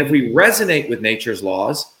 And if we resonate with nature's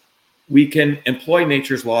laws, we can employ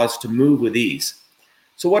nature's laws to move with ease.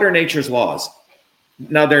 So what are nature's laws?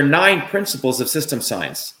 Now, there are 9 principles of system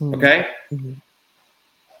science, okay?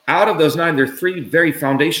 Out of those 9, there are 3 very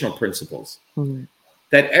foundational principles.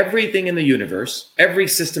 That everything in the universe, every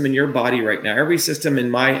system in your body right now, every system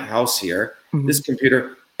in my house here, this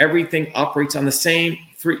computer, everything operates on the same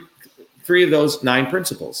 3 of those 9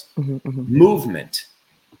 principles. Movement.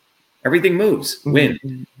 Everything moves.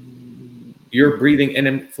 Wind. You're breathing in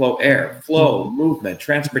and flow air. Flow, movement,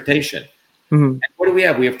 transportation. And what do we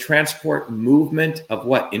have? We have transport, movement of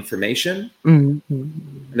what? Information. And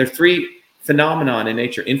there are 3 phenomenon in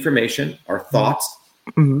nature. Information, our thoughts,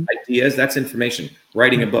 ideas, that's information.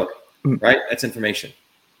 Writing a book, right? That's information.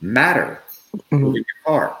 Matter, moving your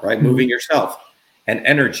car, right? Moving yourself. And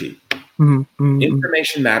energy.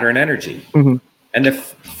 Information, matter, and energy. And the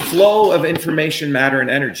flow of information, matter, and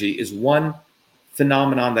energy is one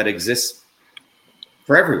phenomenon that exists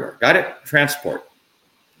for everywhere. Got it? Transport.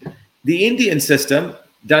 The Indian system,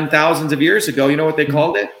 done thousands of years ago, you know what they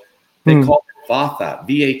called it? They called it Vata,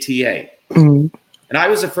 V-A-T-A. And I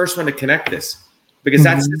was the first one to connect this because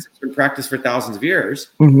that system's been practiced for thousands of years,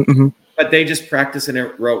 but they just practice in a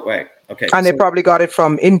rote way. Okay. And they probably got it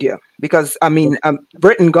from India because,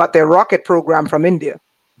 Britain got their rocket program from India.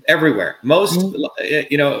 Everywhere. Most,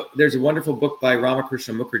 there's a wonderful book by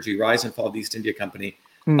Ramakrishna Mukherjee, Rise and Fall of the East India Company.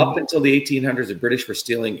 Up until the 1800s, the British were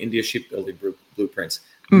stealing India shipbuilding blueprints.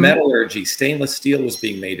 Metallurgy, stainless steel was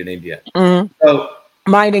being made in India. So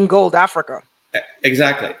Mining gold, Africa.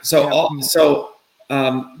 Exactly.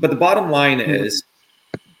 But the bottom line is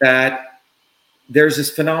that there's this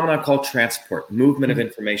phenomenon called transport, movement of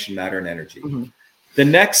information, matter, and energy. The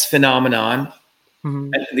next phenomenon,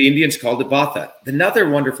 and the Indians called it Vata. Another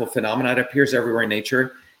wonderful phenomenon that appears everywhere in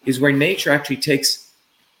nature is where nature actually takes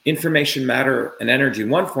information, matter, and energy in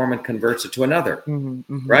one form and converts it to another,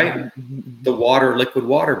 right? The water, liquid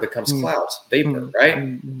water becomes clouds, vapor,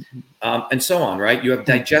 right? And so on, right? You have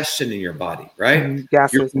digestion in your body, right?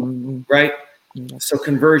 Gases. Right? So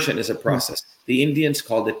conversion is a process. The Indians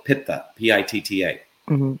called it Pitta, P-I-T-T-A.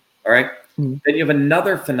 All right? Then you have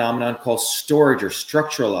another phenomenon called storage or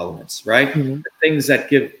structural elements, right? The things that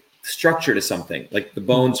give structure to something, like the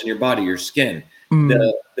bones in your body, your skin,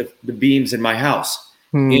 the beams in my house.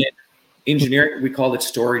 In engineering, we call it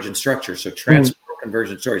storage and structure. So transport,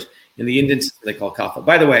 conversion, storage. In the Indian system, they call kapha.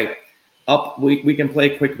 By the way, we can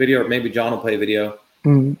play a quick video, or maybe John will play a video.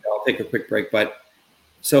 I'll take a quick break. But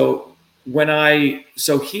so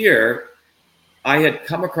here, I had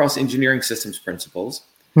come across engineering systems principles.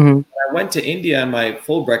 I went to India on my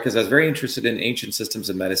Fulbright because I was very interested in ancient systems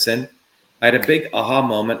of medicine. I had a big aha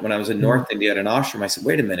moment when I was in North India at an ashram. I said,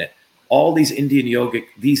 wait a minute. All these Indian yogic,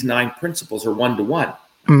 these 9 principles are one-to-one.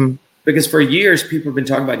 Because for years, people have been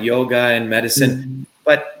talking about yoga and medicine,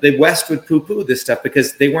 but the West would poo-poo this stuff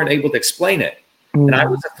because they weren't able to explain it. And I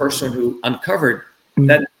was the first one who uncovered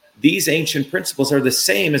that these ancient principles are the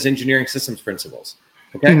same as engineering systems principles.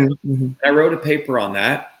 Okay. I wrote a paper on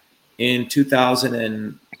that in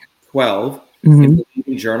 2012 in the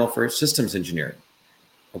leading journal for systems engineering.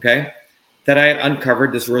 Okay. That I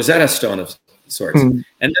uncovered this Rosetta Stone of sorts. And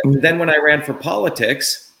then when I ran for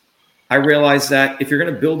politics, I realized that if you're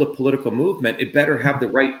going to build a political movement, it better have the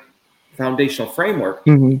right foundational framework.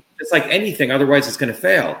 It's like anything, otherwise it's going to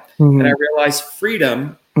fail. And I realized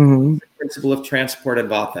freedom is the principle of transport and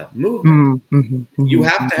Vata. Movement. You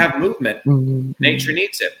have to have movement. Nature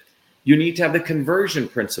needs it. You need to have the conversion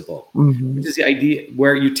principle, which is the idea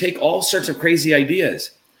where you take all sorts of crazy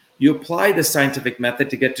ideas. You apply the scientific method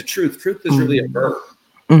to get to truth. Truth is really a verb.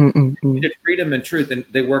 You need freedom and truth, and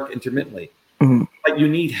they work intermittently. But you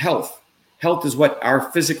need health. Health is what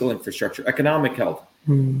our physical infrastructure, economic health.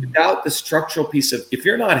 Without the structural piece of, if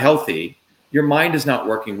you're not healthy, your mind is not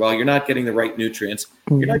working well, you're not getting the right nutrients,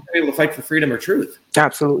 you're not going to be able to fight for freedom or truth.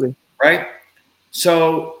 Absolutely. Right?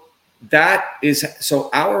 So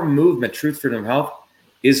our movement, Truth, Freedom, Health,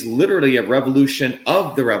 is literally a revolution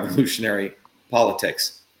of the revolutionary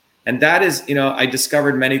politics. And that is, I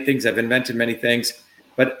discovered many things, I've invented many things,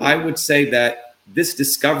 but I would say that this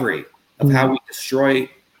discovery of how we destroy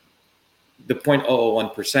the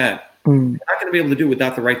 0.001%, we're not going to be able to do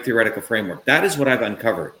without the right theoretical framework. That is what I've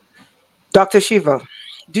uncovered. Dr. Shiva,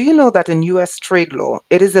 do you know that in U.S. trade law,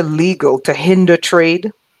 it is illegal to hinder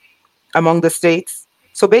trade among the states?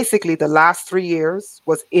 So basically, the last 3 years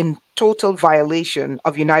was in total violation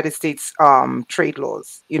of United States trade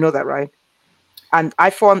laws. You know that, right? And I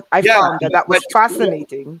found that was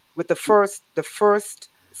fascinating with the first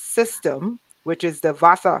system, which is the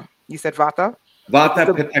Vata. You said Vata?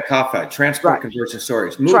 Vata, Pitta, Kapha, transport, conversion,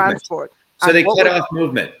 storage, movement. Transport. So they cut off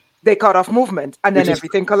movement. They cut off movement, and then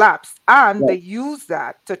everything collapsed. And they used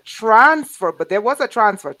that to transfer, but there was a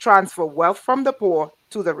transfer wealth from the poor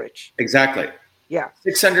to the rich. Exactly. Yeah.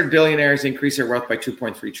 600 billionaires increase their wealth by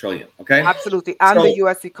 2.3 trillion. Okay. Absolutely. And the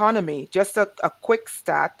U.S. economy, just a quick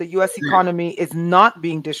stat, the U.S. economy is not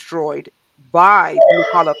being destroyed by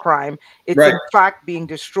blue-collar crime. It's in fact being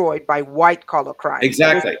destroyed by white-collar crime.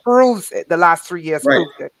 Exactly. It proves it. The last 3 years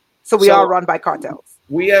proved it. So we are run by cartels.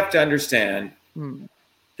 We have to understand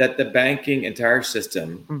that the banking entire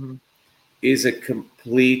system is a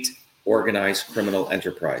complete organized criminal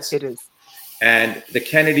enterprise. It is. And the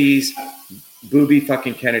Kennedys, Booby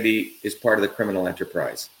fucking Kennedy is part of the criminal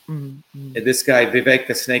enterprise. And this guy, Vivek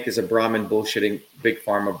the Snake, is a Brahmin bullshitting big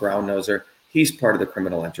pharma brown noser. He's part of the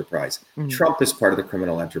criminal enterprise. Trump is part of the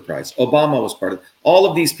criminal enterprise. Obama was part of all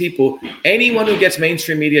of these people. Anyone who gets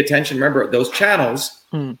mainstream media attention, remember those channels,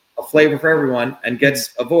 a flavor for everyone, and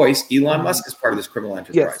gets a voice. Elon Musk is part of this criminal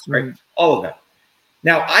enterprise, right? All of them.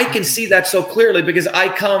 Now, I can see that so clearly because I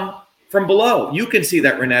come from below. You can see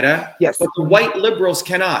that, Renetta. Yes. But the white liberals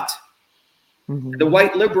cannot. The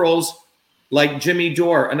white liberals, like Jimmy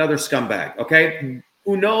Dore, another scumbag, okay?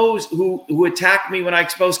 Who knows, who attacked me when I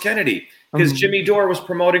exposed Kennedy. Because Jimmy Dore was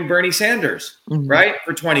promoting Bernie Sanders, right,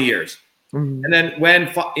 for 20 years. And then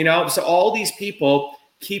so all these people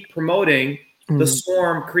keep promoting the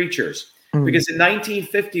swarm creatures. Because in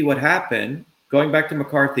 1950, what happened, going back to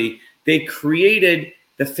McCarthy, they created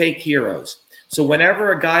the fake heroes. So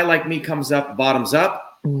whenever a guy like me comes up, bottoms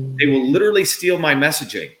up, They will literally steal my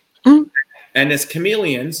messaging. And as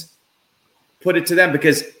chameleons, put it to them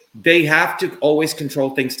because they have to always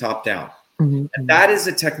control things top down. And that is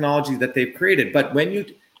a technology that they've created. But when you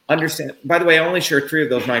understand, by the way, I only share 3 of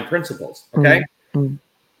those 9 principles. Okay.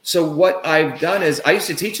 So what I've done is I used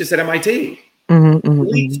to teach this at MIT.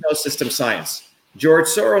 Elites know system science. George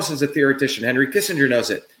Soros is a theoretician. Henry Kissinger knows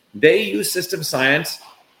it. They use system science.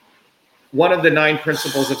 One of the 9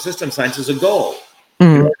 principles of system science is a goal.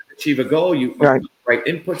 In order to achieve a goal, you put the right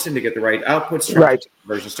inputs in to get the right outputs.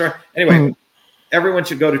 Version start. Anyway, everyone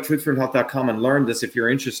should go to truthfreedomhealth.com and learn this if you're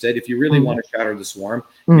interested. If you really want to shatter the swarm,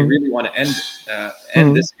 if you really want to end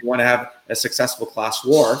this, if you want to have a successful class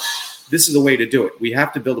war, this is the way to do it. We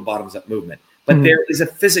have to build a bottoms-up movement. But there is a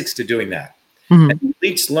physics to doing that. And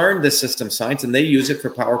elites learn this system science, and they use it for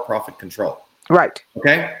power, profit, control. Right.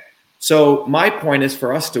 Okay? So my point is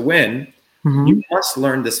for us to win, you must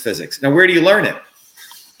learn this physics. Now, where do you learn it?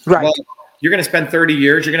 Right. Well, you're going to spend 30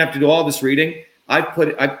 years. You're going to have to do all this reading.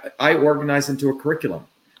 I organize into a curriculum.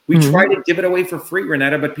 We try to give it away for free,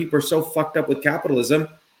 Renetta, but people are so fucked up with capitalism.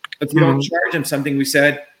 If you don't charge them something, we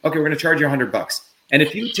said, okay, we're going to charge you $100. And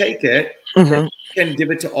if you take it, you can give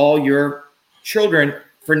it to all your children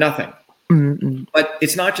for nothing. But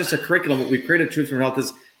it's not just a curriculum. What we've created, Truth from Health,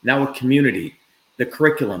 is now a community, the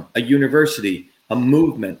curriculum, a university, a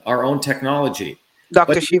movement, our own technology.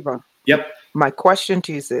 Dr. Shiva. Yep. My question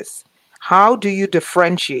to you is this. How do you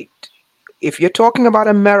differentiate, if you're talking about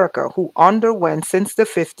America, who underwent since the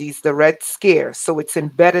 50s the Red Scare, so it's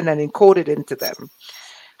embedded and encoded into them,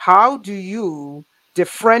 how do you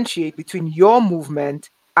differentiate between your movement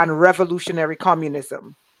and revolutionary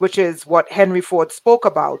communism, which is what Henry Ford spoke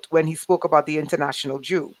about when he spoke about the international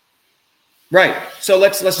Jew? Right. So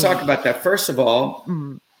let's talk about that. First of all,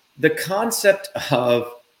 the concept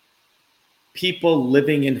of people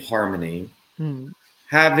living in harmony,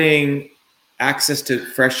 having access to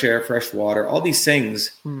fresh air, fresh water, all these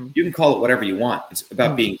things, you can call it whatever you want. It's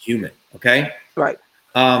about being human. Okay. Right.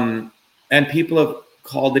 And people have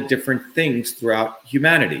called it different things throughout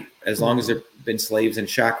humanity, as long as they've been slaves and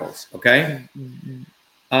shackles. Okay.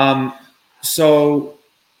 So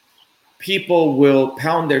people will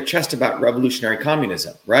pound their chest about revolutionary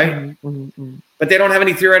communism, right? But they don't have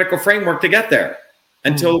any theoretical framework to get there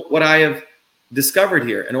until what I have discovered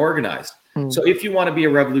here and organized. So if you want to be a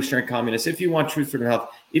revolutionary communist, if you want truth, freedom, health,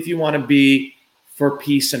 if you want to be for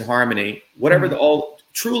peace and harmony, whatever the all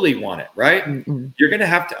truly want it, right? You're going to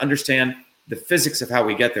have to understand the physics of how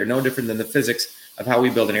we get there, no different than the physics of how we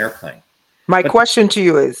build an airplane. My question to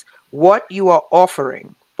you is, what you are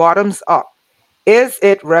offering, bottoms up, is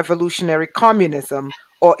it revolutionary communism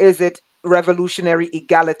or is it revolutionary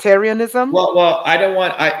egalitarianism? Well, what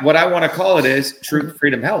I want to call it is truth,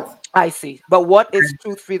 freedom, health. I see. But what is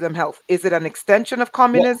truth, freedom, health? Is it an extension of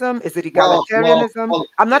communism? Is it egalitarianism?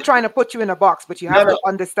 I'm not trying to put you in a box, but you have to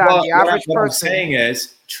understand the average person. What I'm saying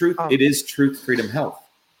is truth. It is truth, freedom, health.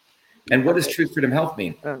 And what does truth, freedom, health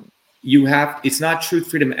mean? It's not truth,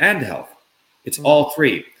 freedom, and health. It's all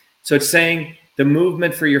 3. So it's saying the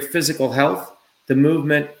movement for your physical health, the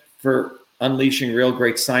movement for unleashing real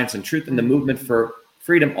great science and truth, and the movement for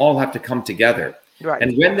freedom all have to come together. Right.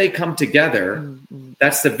 And when they come together,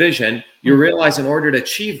 that's the vision. You realize in order to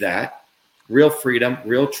achieve that, real freedom,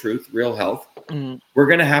 real truth, real health, we're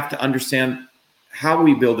going to have to understand how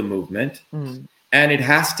we build a movement, and it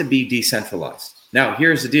has to be decentralized. Now,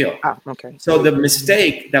 here's the deal. So the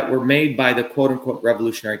mistake that were made by the quote-unquote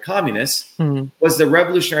revolutionary communists was the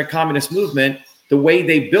revolutionary communist movement. The way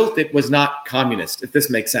they built it was not communist, if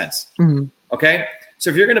this makes sense. Okay? So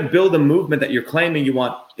if you're going to build a movement that you're claiming you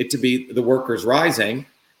want it to be the workers rising,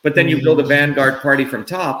 but then you build a vanguard party from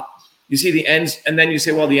top, you see the ends, and then you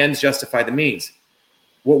say, well, the ends justify the means.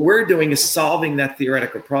 What we're doing is solving that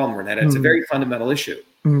theoretical problem, Renetta. It's a very fundamental issue.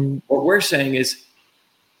 What we're saying is,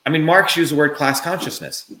 Marx used the word class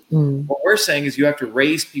consciousness. What we're saying is you have to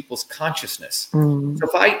raise people's consciousness. So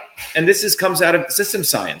and this comes out of system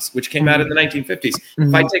science, which came out in the 1950s.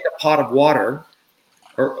 If I take a pot of water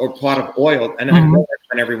or pot of oil, and I know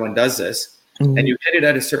when everyone does this, and you hit it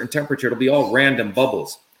at a certain temperature, it'll be all random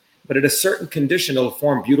bubbles. But at a certain condition, it'll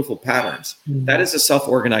form beautiful patterns. That is a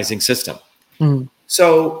self-organizing system.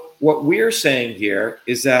 So what we're saying here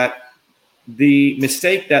is that the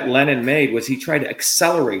mistake that Lenin made was he tried to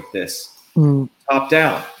accelerate this top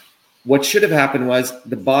down. What should have happened was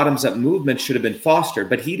the bottoms up movement should have been fostered,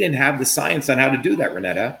 but he didn't have the science on how to do that,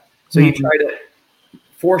 Renetta. So he tried to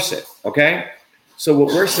force it. Okay. So what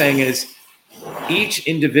we're saying is each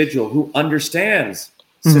individual who understands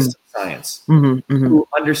system science, who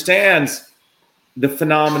understands the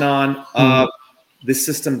phenomenon of the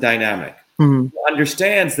system dynamic, Mm-hmm. who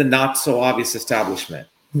understands the not so obvious establishment,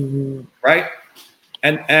 Mm-hmm. right?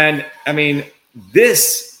 And I mean,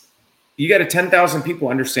 this, you got 10,000 people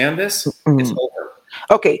understand this, it's over.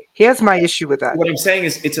 Okay, here's my issue with that. What I'm saying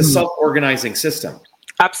is it's a self-organizing system.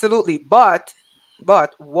 Absolutely. But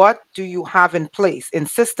what do you have in place in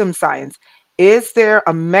system science? Is there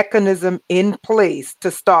a mechanism in place to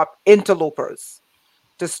stop interlopers,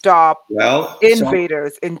 to stop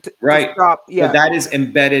invaders, right. to stop? So that is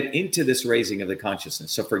embedded into this raising of the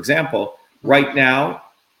consciousness. So for example, right now,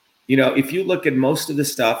 if you look at most of the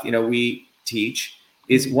stuff, we teach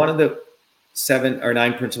is one of the 7 or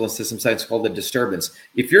 9 principles of system science called the disturbance.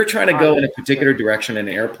 If you're trying to go in a particular direction in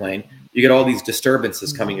an airplane, you get all these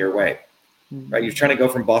disturbances coming your way, right? You're trying to go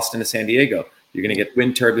from Boston to San Diego. You're going to get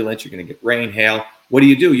wind turbulence. You're going to get rain, hail. What do?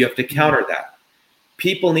 You have to counter that.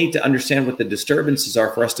 People need to understand what the disturbances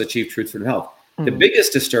are for us to achieve truth, freedom, health. The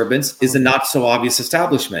biggest disturbance is the not so obvious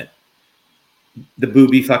establishment. The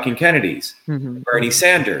booby fucking Kennedys, Bernie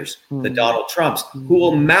Sanders, the Donald Trumps, who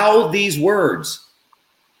will mouth these words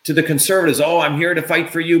to the conservatives. Oh, I'm here to fight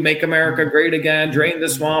for you. Make America great again. Drain the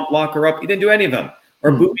swamp. Lock her up. You didn't do any of them.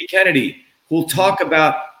 Or Booby Kennedy, who'll talk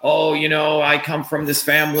about, oh, I come from this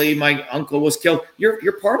family. My uncle was killed.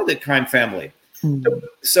 You're part of the crime family.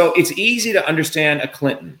 So it's easy to understand a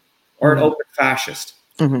Clinton or an open fascist.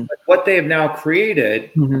 But what they have now created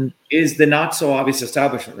is the not so obvious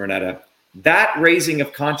establishment, Renetta. That raising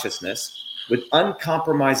of consciousness with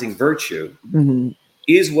uncompromising virtue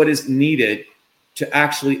is what is needed to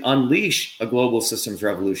actually unleash a global systems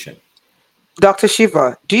revolution. Dr.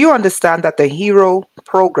 Shiva, do you understand that the hero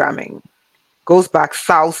programming goes back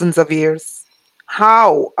thousands of years?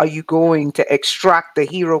 How are you going to extract the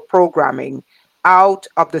hero programming out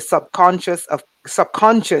of the subconscious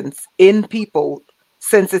in people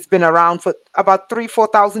since it's been around for about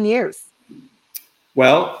 4,000 years?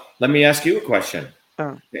 Well, let me ask you a question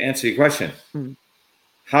to answer your question.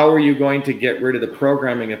 How are you going to get rid of the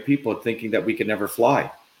programming of people thinking that we could never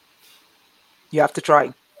fly? You have to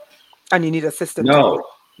try. And you need a system.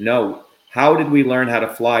 No. How did we learn how to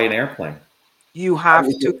fly an airplane? You have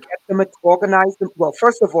to get them organized. Well,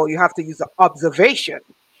 first of all, you have to use an observation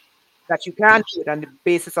that you can do it. And the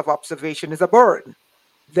basis of observation is a bird.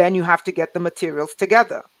 Then you have to get the materials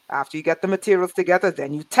together. After you get the materials together,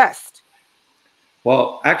 then you test.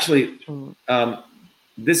 Well, actually,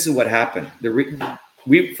 this is what happened.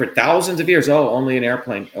 We for thousands of years, only an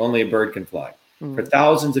airplane, only a bird can fly. For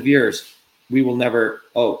thousands of years, we will never,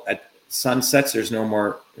 at sunsets, there's no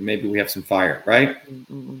more, maybe we have some fire, right?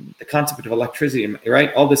 The concept of electricity,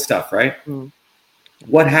 right? All this stuff, right?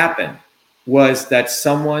 What happened was that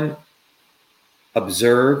someone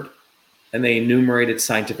observed and they enumerated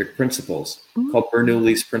scientific principles called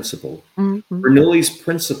Bernoulli's principle. Bernoulli's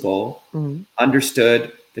principle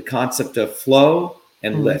understood the concept of flow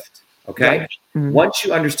and lift. Okay. Once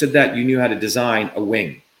you understood that, you knew how to design a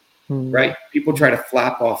wing, right? People try to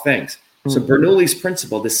flap off things. So Bernoulli's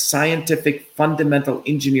principle, this scientific fundamental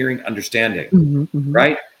engineering understanding,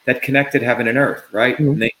 right? That connected heaven and earth, right?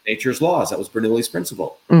 Nature's laws. That was Bernoulli's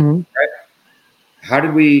principle, right? How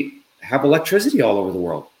did we have electricity all over the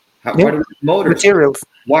world? Why do we have motors? Materials.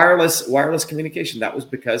 Wireless communication. That was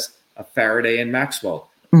because of Faraday and Maxwell.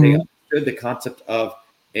 They understood the concept of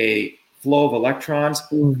a flow of electrons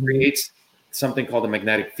creates something called a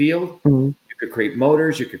magnetic field. You could create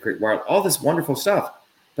motors, you could create wire, all this wonderful stuff,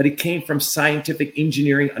 but it came from scientific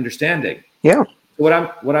engineering understanding. Yeah.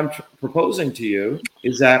 So what I'm proposing to you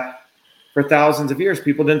is that for thousands of years,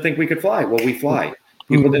 people didn't think we could fly. Well, we fly.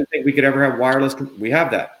 People didn't think we could ever have wireless. We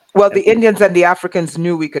have that. Well, the Indians and the Africans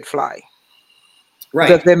knew we could fly.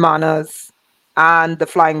 Right. The Vimanas and the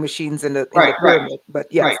flying machines in the pyramid.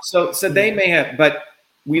 But yes. Right. So they may have, but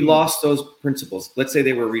we lost those principles. Let's say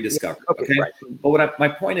they were rediscovered. Okay. Right. But my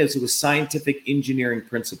point is, it was scientific engineering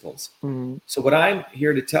principles. So what I'm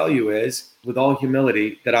here to tell you is, with all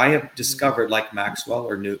humility, that I have discovered, like Maxwell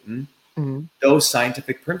or Newton, those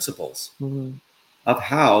scientific principles of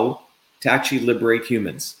how to actually liberate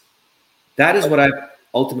humans. That is what I've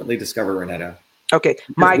ultimately discovered, Renetta. Okay.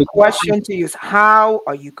 My question to you is, how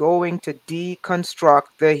are you going to deconstruct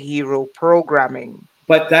the hero programming?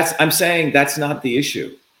 But I'm saying that's not the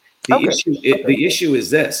issue. The issue is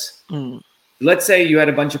this. Let's say you had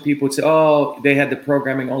a bunch of people who say, oh, they had the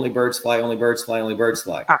programming, only birds fly, only birds fly, only birds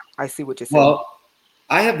fly. I see what you're saying. Well,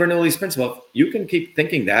 I have Bernoulli's principle. You can keep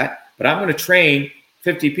thinking that, but I'm going to train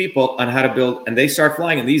 50 people on how to build, and they start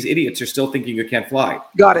flying, and these idiots are still thinking you can't fly.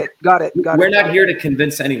 Got it. We're not here to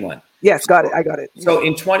convince anyone. Yes, got it. I got it. So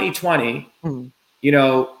in 2020,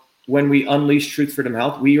 when we unleash Truth, Freedom,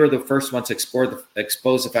 Health, we are the first ones to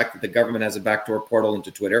expose the fact that the government has a backdoor portal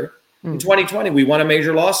into Twitter. In 2020, we won a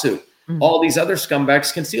major lawsuit. All these other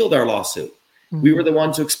scumbags concealed our lawsuit. We were the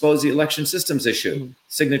ones who exposed the election systems issue,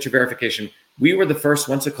 signature verification. We were the first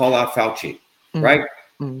ones to call out Fauci, right?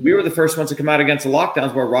 We were the first ones to come out against the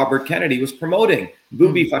lockdowns where Robert Kennedy was promoting,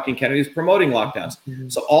 Booby fucking Kennedy was promoting lockdowns.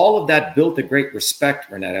 So all of that built a great respect,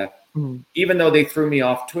 Renetta. Even though they threw me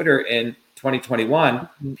off Twitter in 2021,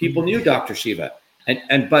 people knew Dr. Shiva.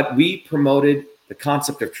 But we promoted the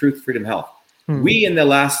concept of truth, freedom, health. We, in the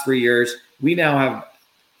last 3 years, we now have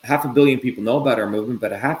 500 million people know about our movement,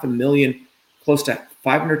 but 500,000, close to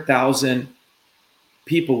 500,000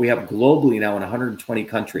 people we have globally now in 120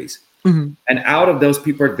 countries. And out of those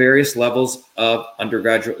people at various levels of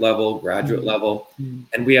undergraduate level, graduate level,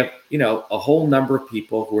 and we have, a whole number of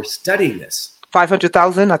people who are studying this.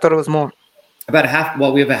 500,000? I thought it was more. About half.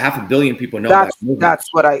 Well, we have 500 million people know about movement.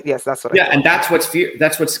 That's what I. Yes, that's what. Yeah, and that's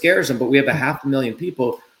what scares them. But we have 500,000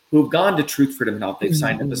 people who have gone to Truth, Freedom, Health. They've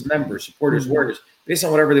signed up as members, supporters, workers, based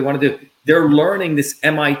on whatever they want to do. They're learning this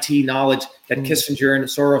MIT knowledge that Kissinger and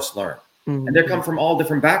Soros learned, and they come from all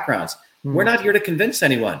different backgrounds. We're not here to convince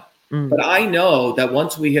anyone, but I know that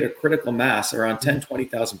once we hit a critical mass around 10,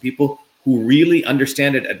 20,000 people who really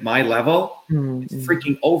understand it at my level, it's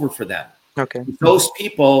freaking over for them. Okay, those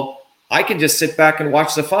people. I can just sit back and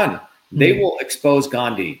watch the fun. They will expose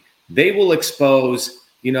Gandhi. They will expose,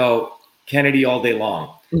 Kennedy all day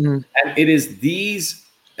long. And it is these,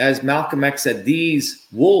 as Malcolm X said, these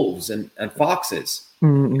wolves and foxes.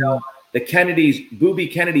 The Kennedys, Booby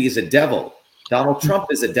Kennedy is a devil. Donald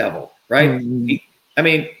Trump is a devil, right?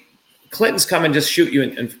 Clinton's come and just shoot you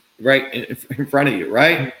in front of you,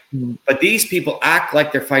 right? But these people act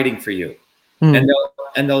like they're fighting for you, and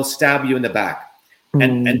they'll stab you in the back.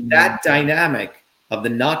 And that dynamic of the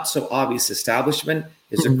not so obvious establishment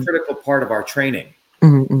is a critical part of our training,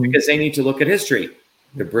 because they need to look at history.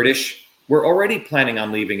 The British were already planning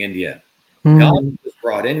on leaving India. Gandhi was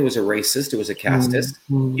brought in. He was a racist. He was a casteist.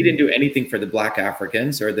 He didn't do anything for the Black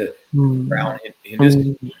Africans or the brown Hindus.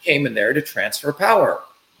 He came in there to transfer power.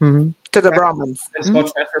 To the Brahmins. It's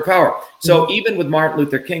called transfer power. So even with Martin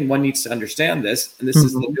Luther King, one needs to understand this. And this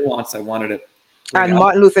is the nuance I wanted to. And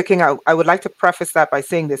Martin Luther King, I would like to preface that by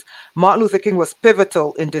saying this. Martin Luther King was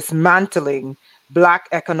pivotal in dismantling Black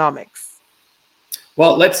economics.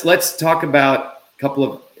 Well, let's talk about a couple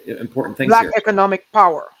of important things Black here. economic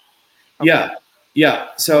power. Okay. Yeah.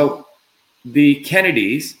 So the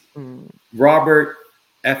Kennedys, Robert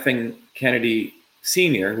effing Kennedy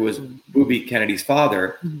Sr., who was Booby Kennedy's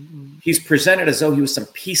father, he's presented as though he was some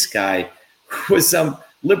peace guy, who was some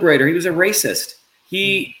liberator. He was a racist.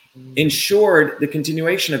 He ensured the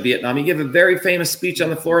continuation of Vietnam. He gave a very famous speech on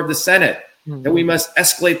the floor of the Senate that we must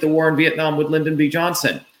escalate the war in Vietnam with Lyndon B.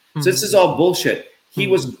 Johnson. So this is all bullshit. He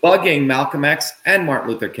was bugging Malcolm X and Martin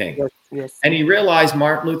Luther King. Yes. And he realized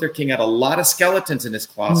Martin Luther King had a lot of skeletons in his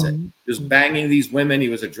closet. He was banging these women. He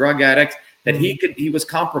was a drug addict, that he was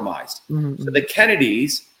compromised. So the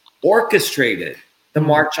Kennedys orchestrated the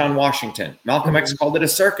March on Washington. Malcolm X called it a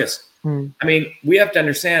circus. We have to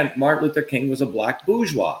understand Martin Luther King was a Black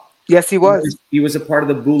bourgeois. Yes, he was. He was a part of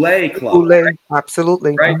the Boulay Club. Boulay, right?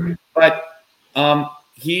 Absolutely. Right. But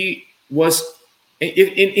he was, look,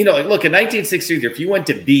 in 1963, if you went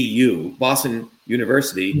to BU, Boston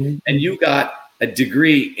University, and you got a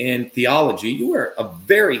degree in theology, you were a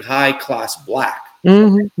very high class Black.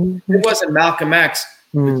 It wasn't Malcolm X,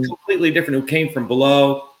 who's completely different, who came from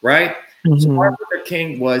below, right? So Martin Luther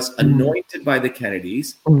King was anointed by the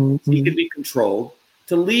Kennedys. He could be controlled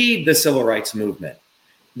to lead the civil rights movement.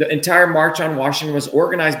 The entire March on Washington was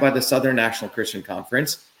organized by the Southern National Christian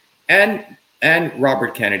Conference and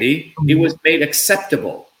Robert Kennedy. It was made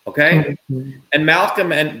acceptable, okay? And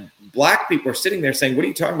Malcolm and Black people are sitting there saying, what are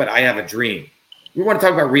you talking about? I have a dream. We want to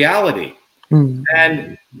talk about reality.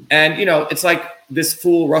 And it's like this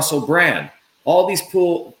fool Russell Brand.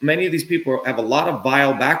 Many of these people have a lot of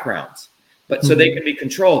vile backgrounds, but so they can be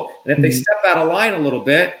controlled. And if they step out of line a little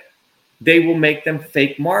bit, they will make them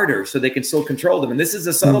fake martyrs so they can still control them. And this is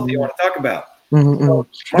the subtlety I want to talk about. So,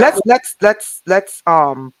 let's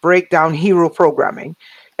break down hero programming.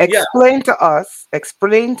 Explain to us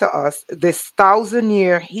this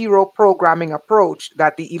 1,000-year hero programming approach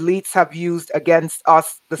that the elites have used against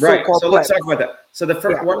us, the so-called. So let's talk about that. So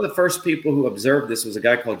one of the first people who observed this was a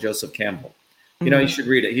guy called Joseph Campbell. You should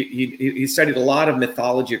read it. He studied a lot of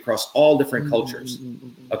mythology across all different cultures.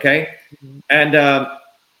 Okay, and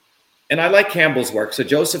I like Campbell's work. So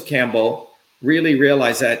Joseph Campbell really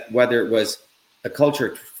realized that whether it was a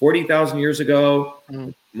culture 40,000 years ago,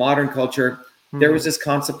 modern culture, there was this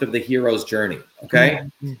concept of the hero's journey. Okay,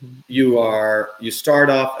 you start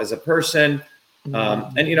off as a person,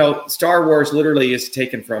 and Star Wars literally is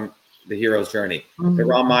taken from the hero's journey, the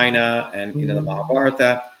Ramayana and the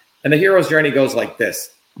Mahabharata. And the hero's journey goes like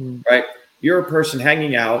this, right? You're a person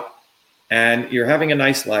hanging out and you're having a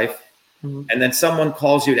nice life. And then someone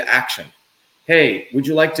calls you to action. Hey, would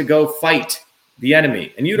you like to go fight the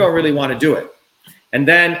enemy? And you don't really want to do it. And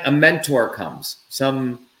then a mentor comes,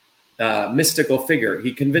 some mystical figure.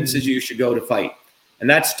 He convinces you should go to fight. And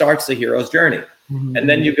that starts the hero's journey. And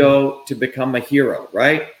then you go to become a hero,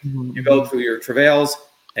 right? You go through your travails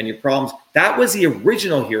and your problems. That was the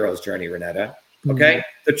original hero's journey, Renetta. Okay?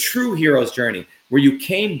 The true hero's journey, where you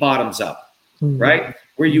came bottoms up, right?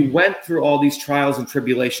 Where you went through all these trials and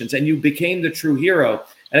tribulations and you became the true hero.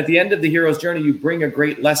 And at the end of the hero's journey, you bring a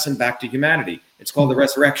great lesson back to humanity. It's called the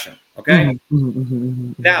resurrection. Okay?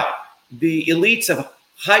 Now, the elites have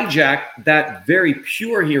hijacked that very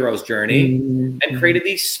pure hero's journey and created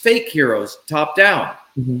these fake heroes top down.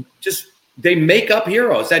 Just, they make up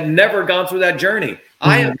heroes that never gone through that journey.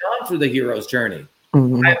 I have gone through the hero's journey.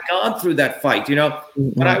 I have gone through that fight. You know,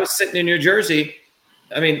 when I was sitting in New Jersey,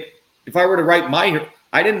 I mean, if I were to write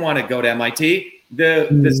I didn't want to go to MIT. The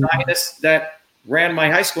Zionists that ran my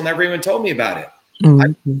high school never even told me about it.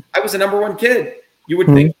 I was the number one kid. You would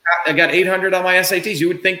think I got 800 on my SATs. You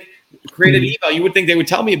would think, created email, you would think they would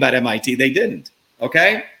tell me about MIT. They didn't.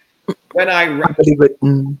 Okay. When I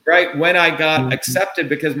got accepted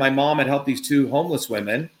because my mom had helped these two homeless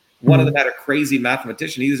women, one of them had a crazy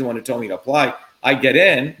mathematician. He's the one who told me to apply. I get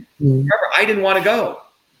in. Remember, I didn't want to go.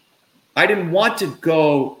 I didn't want to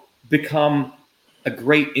go become a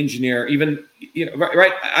great engineer, even,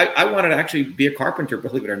 right? I wanted to actually be a carpenter,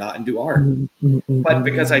 believe it or not, and do art. But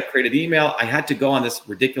because I created email, I had to go on this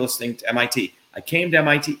ridiculous thing to MIT. I came to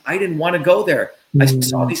MIT. I didn't want to go there. I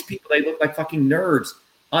saw these people. They look like fucking nerds,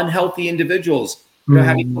 unhealthy individuals,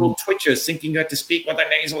 having little twitches, thinking you have to speak with a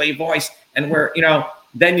nasally voice and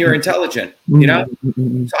then you're intelligent, So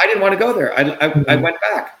I didn't want to go there. I went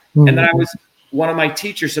back. And then one of my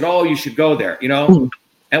teachers said, oh, you should go there,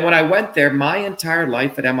 And when I went there, my entire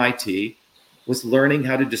life at MIT was learning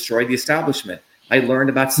how to destroy the establishment. I learned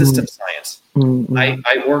about system science.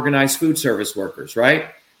 I organized food service workers,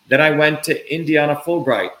 right? Then I went to India on a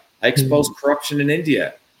Fulbright. I exposed corruption in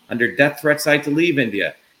India. Under death threats, I had to leave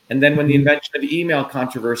India. And then when the invention of email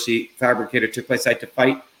controversy fabricator took place, I had to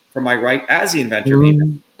fight for my right as the inventor of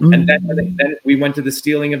email. And then we went to the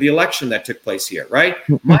stealing of the election that took place here, right?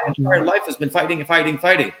 My entire life has been fighting.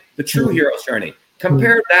 The true hero's journey.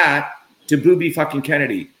 Compare that to Booby fucking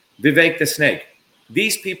Kennedy, Vivek the Snake.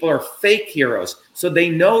 These people are fake heroes. So they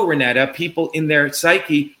know, Renetta, people in their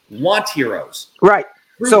psyche want heroes. Right.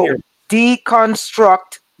 So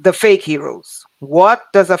deconstruct the fake heroes. What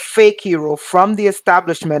does a fake hero from the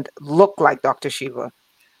establishment look like, Dr. Shiva?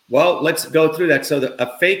 Well, let's go through that. So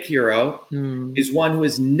a fake hero is one who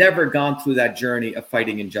has never gone through that journey of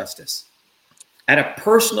fighting injustice at a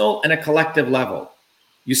personal and a collective level.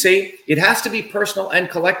 You see, it has to be personal and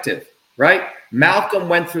collective, right? Malcolm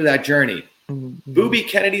went through that journey. Booby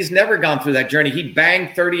Kennedy's never gone through that journey. He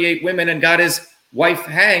banged 38 women and got his wife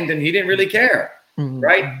hanged, and he didn't really care,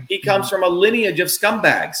 right? He comes from a lineage of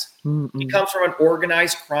scumbags. He comes from an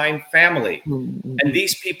organized crime family. And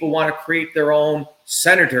these people want to create their own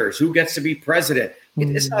senators. Who gets to be president?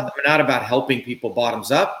 It's not about helping people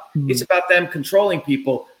bottoms up. It's about them controlling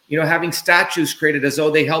people, having statues created as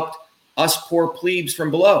though they helped us poor plebes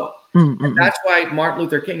from below. And that's why Martin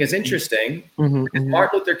Luther King is interesting. Because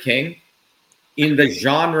Martin Luther King, in the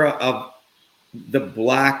genre of the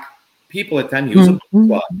black people at the time, he was a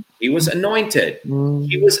bourgeois. He was anointed.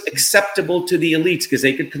 He was acceptable to the elites because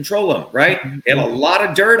they could control him, right? They had a lot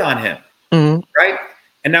of dirt on him, right?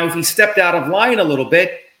 And now if he stepped out of line a little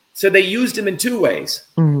bit, so they used him in two ways.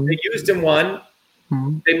 They used him, one,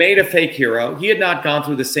 they made a fake hero. He had not gone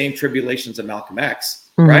through the same tribulations of Malcolm X,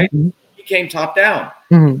 right? He came top down.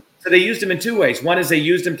 So they used him in two ways. One is they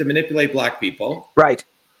used him to manipulate black people. Right.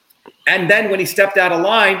 And then when he stepped out of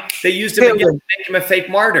line, they used him again to make him a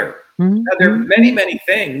fake martyr. Now, there are many, many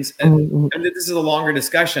things, and this is a longer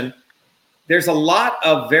discussion. There's a lot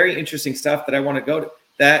of very interesting stuff that I want to go to,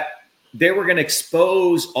 that they were going to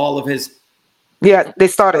expose all of his. Yeah, they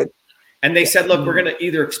started. And they said, look, we're going to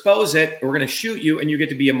either expose it or we're going to shoot you and you get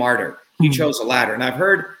to be a martyr. He chose the latter. And I've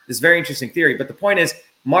heard this very interesting theory. But the point is,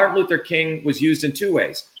 Martin Luther King was used in two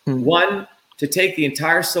ways. One, to take the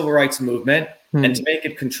entire civil rights movement and to make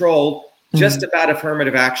it controlled just about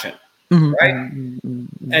affirmative action, right?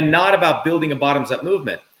 And not about building a bottoms-up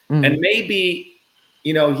movement. And maybe,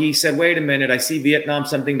 he said, wait a minute, I see Vietnam,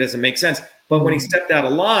 something doesn't make sense. But when he stepped out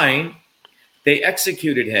of line, they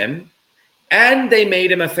executed him and they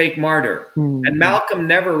made him a fake martyr. And Malcolm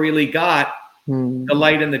never really got the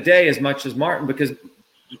light in the day as much as Martin, because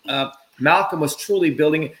Malcolm was truly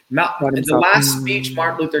building. The last speech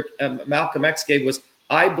Malcolm X gave was,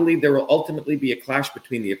 "I believe there will ultimately be a clash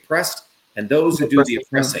between the oppressed and those who do the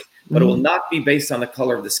oppressing, but it will not be based on the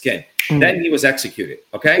color of the skin." Then he was executed.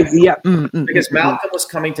 Okay, because Malcolm was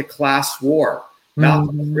coming to class war.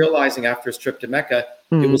 Malcolm was realizing after his trip to Mecca,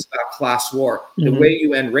 it was about class war. The way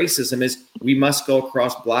you end racism is we must go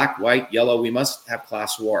across black, white, yellow. We must have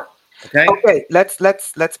class war. Okay. Okay. Let's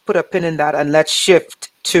put a pin in that and let's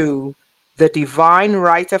shift to the divine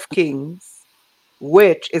right of kings,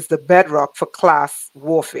 which is the bedrock for class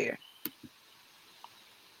warfare.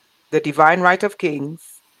 The divine right of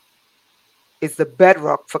kings is the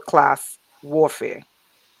bedrock for class warfare.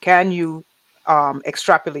 Can you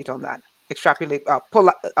extrapolate on that? Extrapolate, pull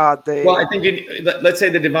the. Well, I think let's say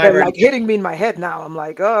the divine right. Like hitting me in my head now. I'm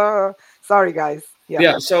like, sorry guys.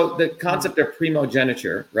 Yeah. So the concept of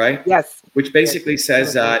primogeniture, right? Yes. Which basically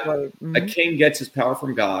says that a king gets his power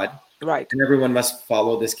from God, right? And everyone must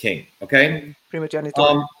follow this king. Okay.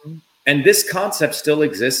 Primogeniture. And this concept still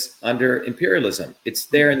exists under imperialism. It's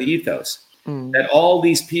there in the ethos that all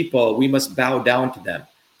these people, we must bow down to them.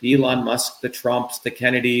 The Elon Musk, the Trumps, the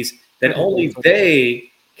Kennedys, that only they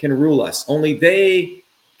can rule us. Only they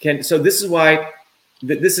can. So this is why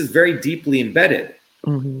this is very deeply embedded.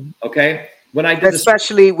 Okay. When I did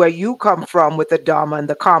especially where you come from with the Dharma and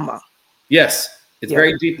the Karma. Yes. It's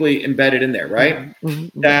very deeply embedded in there, right?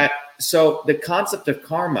 That so the concept of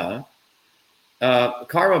karma,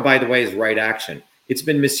 by the way, is right action. It's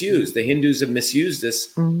been misused. The Hindus have misused this.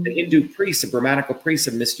 The Hindu priests, the Brahmanical priests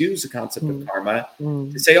have misused the concept of karma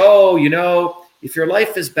to say, oh, if your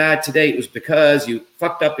life is bad today, it was because you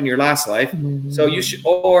fucked up in your last life. So you should,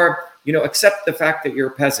 accept the fact that you're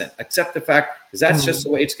a peasant. Accept the fact, because that's just the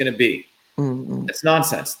way it's going to be. It's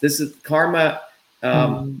nonsense. This is karma.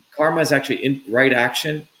 Karma is actually in right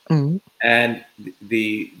action. And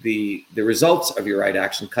the results of your right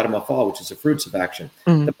action, karma fall, which is the fruits of action.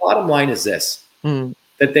 The bottom line is this,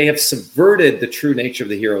 that they have subverted the true nature of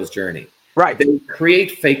the hero's journey. Right. They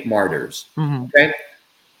create fake martyrs. Okay.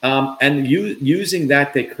 And using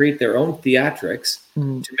that, they create their own theatrics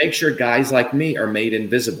to make sure guys like me are made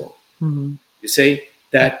invisible. You see,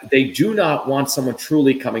 that they do not want someone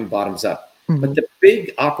truly coming bottoms up. But the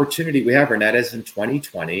big opportunity we have, Renetta, is in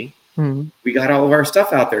 2020. We got all of our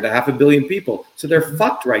stuff out there to 500 million people. So they're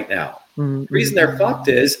fucked right now. The reason they're fucked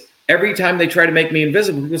is every time they try to make me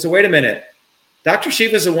invisible, people say, wait a minute.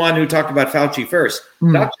 Dr.SHIVA is the one who talked about Fauci first.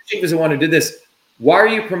 Dr.SHIVA is the one who did this. Why are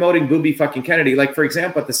you promoting Booby fucking Kennedy? Like, for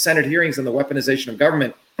example, at the Senate hearings on the weaponization of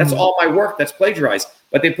government, that's all my work. That's plagiarized.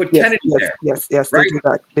 But they put Kennedy there. Yes. Right?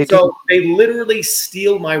 They literally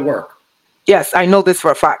steal my work. Yes, I know this for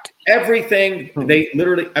a fact. Everything, they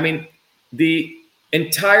literally, the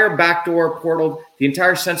entire backdoor portal, the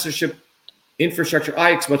entire censorship infrastructure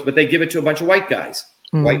I expose, but they give it to a bunch of white guys,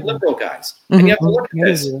 white liberal guys. And you have to look at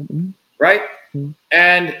this, right?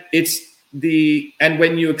 And and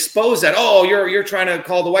when you expose that, oh, you're trying to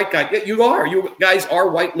call the white guy. Yeah, you are. You guys are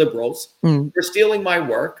white liberals. You're stealing my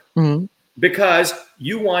work because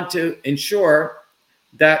you want to ensure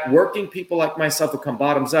that working people like myself who come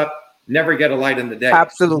bottoms up never get a light in the day.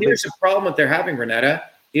 Absolutely. Here's the problem that they're having, Renetta,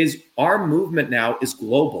 is our movement now is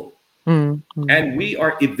global. And we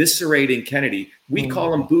are eviscerating Kennedy. We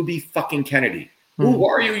call him Booby fucking Kennedy. Who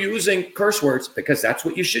are you using curse words? Because that's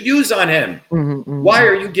what you should use on him. Why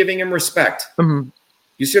are you giving him respect?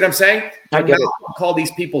 You see what I'm saying? I get it. Call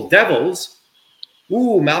these people devils.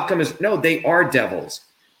 Ooh, Malcolm is, no, they are devils.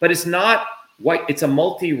 But it's not white. It's a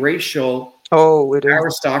multiracial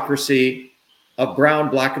aristocracy of brown,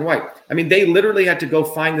 black, and white. They literally had to go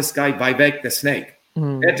find this guy, Vivek the Snake.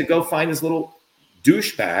 They had to go find this little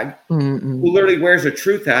douchebag who literally wears a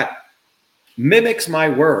truth hat, mimics my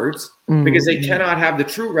words, because they cannot have the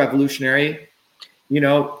true revolutionary,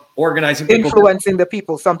 organizing people. Influencing the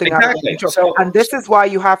people, something exactly. So, and this is why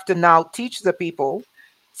you have to now teach the people.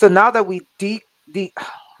 So now that we oh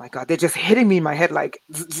my God, they're just hitting me in my head like,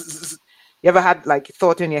 zzz. You ever had like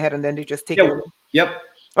thought in your head and then they just take it away? Yep.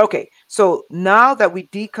 Okay, so now that we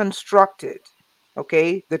deconstructed,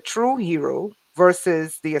 the true hero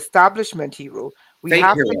versus the establishment hero, we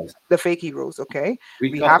have the fake heroes,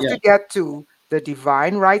 we have to get to the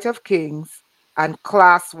divine right of kings and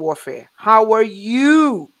class warfare. How are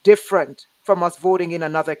you different from us voting in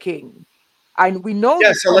another king? And we know.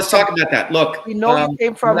 Yeah, so let's talk about that. Look, we know you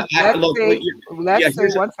came from. Let's say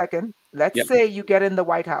 1 second. Let's say you get in the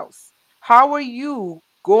White House. How are you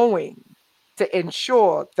going to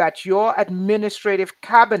ensure that your administrative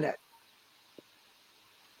cabinet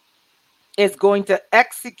is going to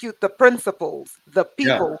execute the principles the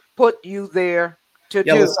people put you there to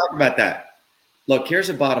do? Let's talk about that. Look, here's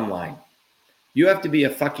a bottom line. You have to be a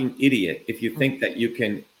fucking idiot if you think that you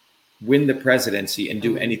can win the presidency and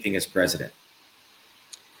do anything as president.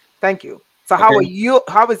 Thank you. So Okay.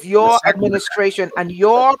 how is your administration and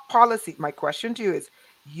your policy? My question to you is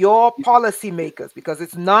your policy makers, because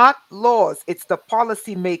it's not laws, it's the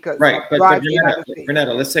policy makers. Right. But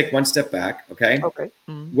Renata, let's take one step back. Okay. Okay.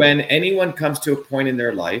 When anyone comes to a point in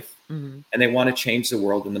their life and they want to change the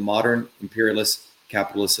world in the modern imperialist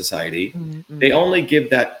capitalist society, they only give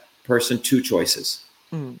that person two choices.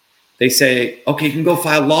 They say, okay, you can go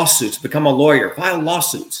file lawsuits, become a lawyer, file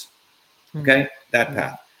lawsuits. Okay. That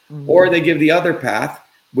path. Or they give the other path,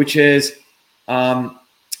 which is, the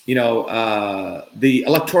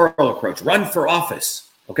electoral approach, run for office.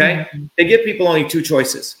 Okay. They give people only two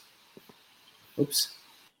choices. Oops.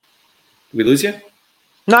 Did we lose you?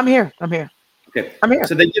 No, I'm here. Okay. I'm here.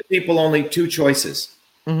 So they give people only two choices.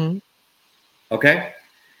 Okay.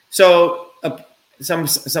 So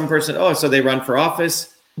some person, so they run for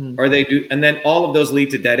office or they do, and then all of those lead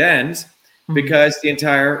to dead ends because the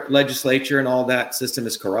entire legislature and all that system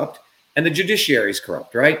is corrupt and the judiciary is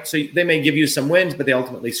corrupt, right? So they may give you some wins, but they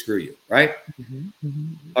ultimately screw you, right?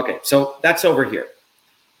 Okay. So that's over here.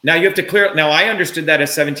 Now you have to clear. Now I understood that at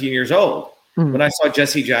 17 years old when I saw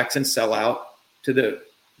Jesse Jackson sell out to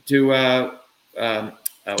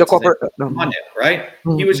corporate, right?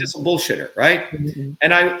 He was just a bullshitter, right?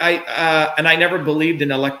 And I never believed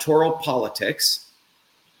in electoral politics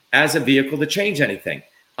as a vehicle to change anything.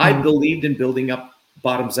 I believed in building up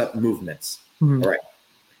bottoms-up movements. All right.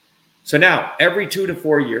 So now, every 2 to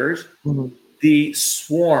 4 years, the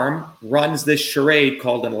swarm runs this charade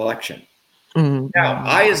called an election. Now,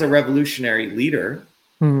 I, as a revolutionary leader,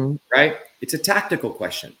 right? It's a tactical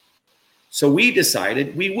question. So we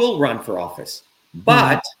decided we will run for office,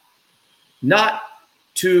 but not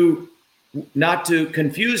to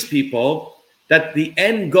confuse people that the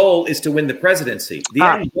end goal is to win the presidency. The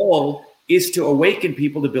end goal is to awaken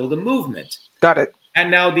people to build a movement. Got it. And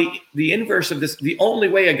now the inverse of this, the only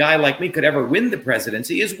way a guy like me could ever win the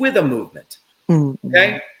presidency is with a movement.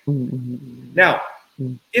 Okay? Now,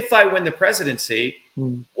 if I win the presidency,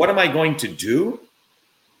 what am I going to do?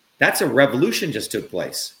 That's a revolution just took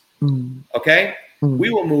place. Okay? We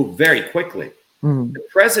will move very quickly. The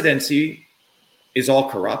presidency is all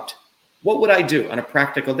corrupt. What would I do on a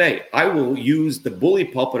practical day? I will use the bully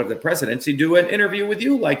pulpit of the presidency, do an interview with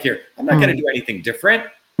you like here. I'm not going to do anything different.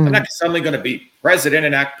 I'm not suddenly going to be president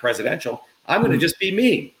and act presidential. I'm going to just be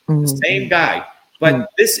me, the same guy.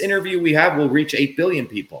 But this interview we have will reach 8 billion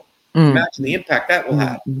people. Imagine the impact that will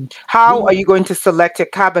have. How are you going to select your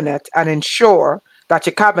cabinet and ensure that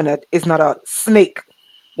your cabinet is not a snake?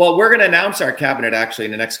 Well, we're going to announce our cabinet actually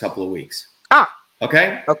in the next couple of weeks.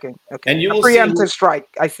 Okay. And you will preemptive strike.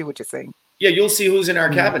 I see what you're saying. Yeah, you'll see who's in our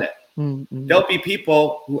cabinet. There'll be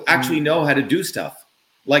people who actually know how to do stuff.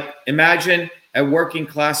 Like imagine a working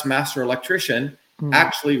class master electrician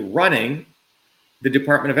actually running the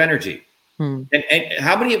Department of Energy. And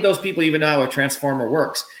how many of those people even know how a transformer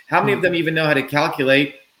works? How many of them even know how to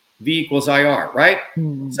calculate V equals IR, right?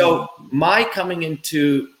 So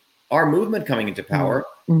our movement coming into power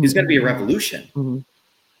is going to be a revolution.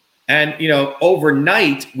 And,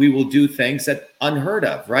 overnight, we will do things that unheard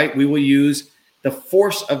of, right? We will use the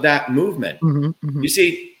force of that movement. You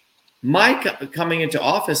see, my coming into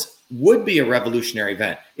office would be a revolutionary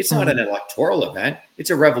event. It's not an electoral event.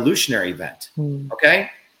 It's a revolutionary event. Okay?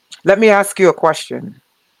 Let me ask you a question.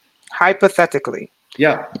 Hypothetically.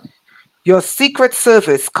 Yeah. Your Secret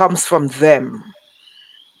Service comes from them.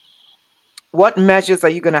 What measures are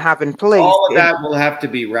you going to have in place? All of that will have to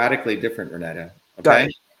be radically different, Renata. Okay?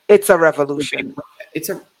 It's a revolution. If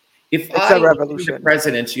I revolution. the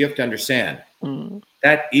presidents, you have to understand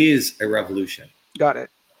that is a revolution. Got it.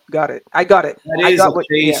 I got it. That is a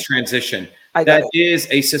phase transition. That is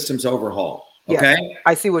a systems overhaul. Okay. Yes,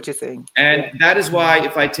 I see what you're saying. And that is why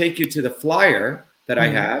if I take you to the flyer that I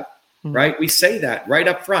have, right, we say that right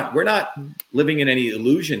up front. We're not living in any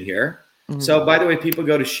illusion here. So by the way, people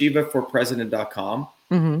go to shivaforpresident.com.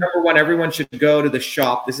 Number one, everyone should go to the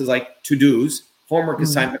shop. This is like to-dos. Homework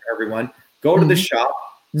assignment for everyone. Go to the shop,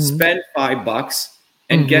 spend $5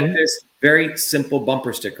 and get this very simple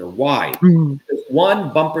bumper sticker. Why? Because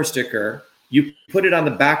one bumper sticker, you put it on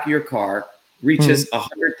the back of your car, reaches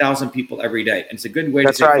 100,000 people every day. And it's a good way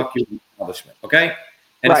to say fuck you establishment. Okay?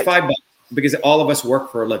 And it's $5 because all of us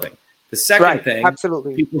work for a living. The second thing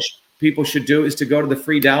people should do is to go to the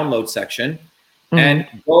free download section and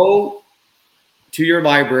go to your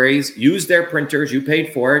libraries, use their printers, you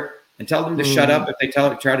paid for it, and tell them to shut up if they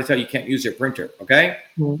try to tell you can't use your printer, okay?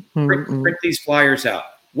 Print these flyers out.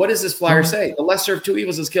 What does this flyer say? The lesser of two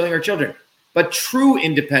evils is killing our children. but true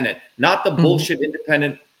independent, not the bullshit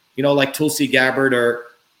independent, like Tulsi Gabbard or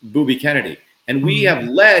Booby Kennedy. And we have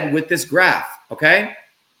led with this graph, okay?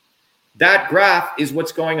 That graph is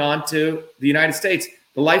what's going on to the United States.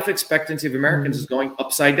 The life expectancy of Americans is going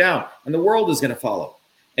upside down, and the world is going to follow.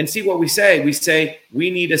 And see what we say. We say we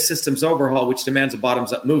need a systems overhaul, which demands a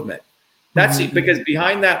bottoms-up movement. That's it, because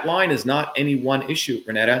behind that line is not any one issue,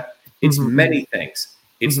 Renetta. It's many things.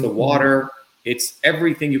 It's the water. It's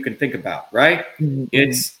everything you can think about, right?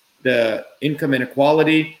 It's the income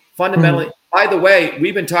inequality. Fundamentally, by the way,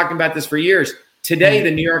 we've been talking about this for years. Today,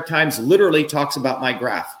 the New York Times literally talks about my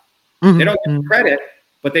graph. They don't give credit,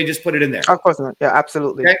 but they just put it in there. Of course not. Yeah,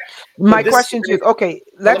 absolutely. Okay? My question to you, okay,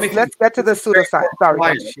 let's get to the pseudoscience.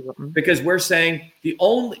 Sorry, because we're saying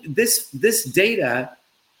this data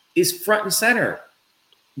is front and center.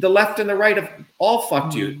 The left and the right have all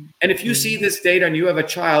fucked you. And if you see this data and you have a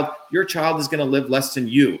child, your child is going to live less than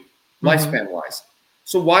you, lifespan-wise.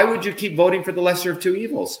 So why would you keep voting for the lesser of two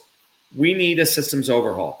evils? We need a systems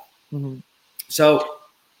overhaul. So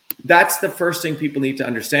that's the first thing people need to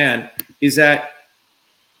understand, is that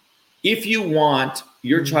if you want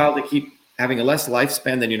your child to keep having a less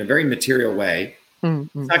lifespan than you in a very material way,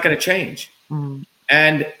 it's not going to change.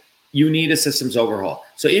 And you need a systems overhaul.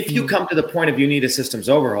 So if you come to the point of you need a systems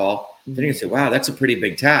overhaul, then you're going to say, wow, that's a pretty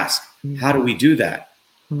big task. How do we do that?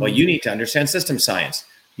 Well, you need to understand system science.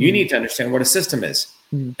 You need to understand what a system is.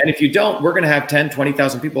 And if you don't, we're going to have 10,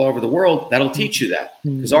 20,000 people all over the world that'll teach you that.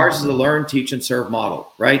 Because ours is a learn, teach, and serve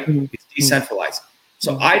model, right? It's decentralized.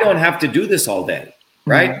 So I don't have to do this all day,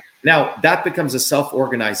 right? Now, that becomes a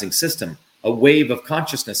self-organizing system. A wave of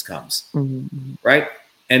consciousness comes, right?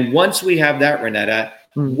 And once we have that, Renetta,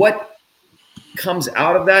 what comes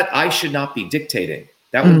out of that, I should not be dictating.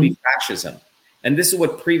 That would be fascism. And this is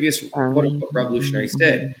what previous quote-unquote revolutionaries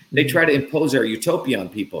did. They try to impose their utopia on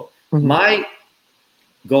people. My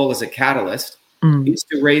goal as a catalyst is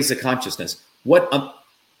to raise the consciousness. What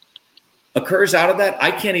occurs out of that,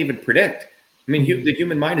 I can't even predict. I mean, the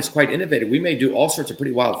human mind is quite innovative. We may do all sorts of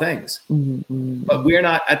pretty wild things, but we're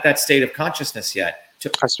not at that state of consciousness yet.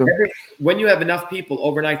 When you have enough people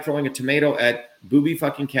overnight throwing a tomato at Booby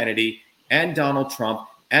fucking Kennedy and Donald Trump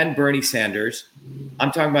and Bernie Sanders,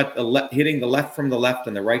 I'm talking about hitting the left from the left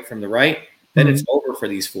and the right from the right, then it's over for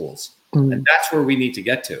these fools. And that's where we need to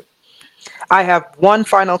get to. I have one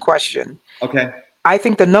final question. Okay. I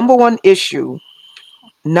think the number one issue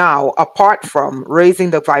now, apart from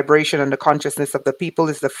raising the vibration and the consciousness of the people,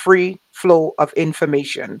 is the free flow of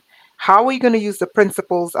information. How are you going to use the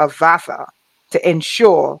principles of Vatha to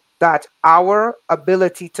ensure that our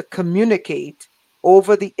ability to communicate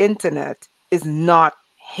over the internet is not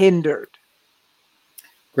hindered?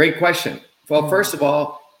 Great question. Well, first of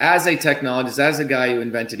all, as a technologist, as a guy who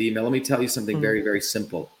invented email, let me tell you something very, very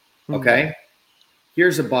simple. Okay?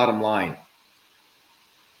 Here's a bottom line.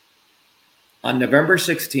 On November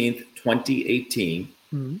 16th,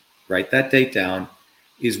 2018, write that date down,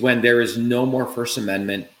 is when there is no more First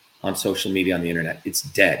Amendment on social media on the internet. It's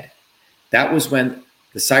dead. That was when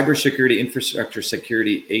the Cybersecurity Infrastructure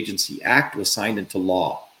Security Agency Act was signed into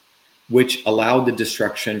law, which allowed the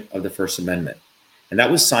destruction of the First Amendment. And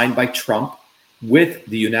that was signed by Trump with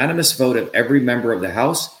the unanimous vote of every member of the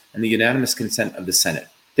House and the unanimous consent of the Senate.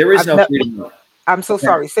 There is no freedom. I'm so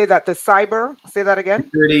sorry. Say that. Say that again.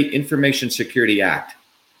 Information Security Act.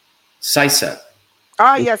 CISA.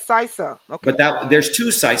 Yes, CISA. Okay. But there's two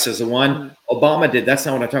CISAs. The one Obama did, that's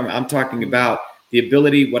not what I'm talking about. I'm talking about the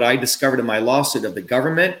ability, what I discovered in my lawsuit, of the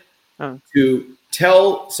government to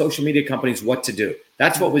tell social media companies what to do.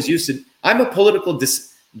 That's what was used to. I'm a political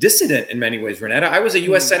dissident in many ways, Renetta. I was a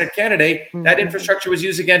U.S. Senate candidate. That infrastructure was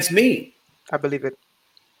used against me. I believe it.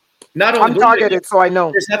 Not only I'm targeted, so I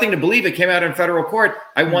know. There's nothing to believe. It came out in federal court.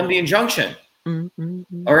 I won the injunction.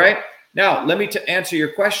 All right. Now, let me answer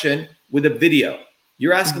your question with a video.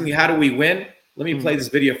 You're asking me, how do we win? Let me play this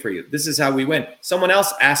video for you. This is how we win. Someone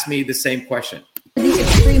else asked me the same question. The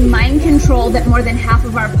extreme mind control that more than half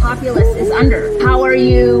of our populace is under. How are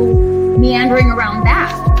you meandering around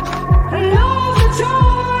that?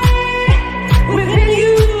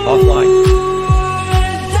 Offline.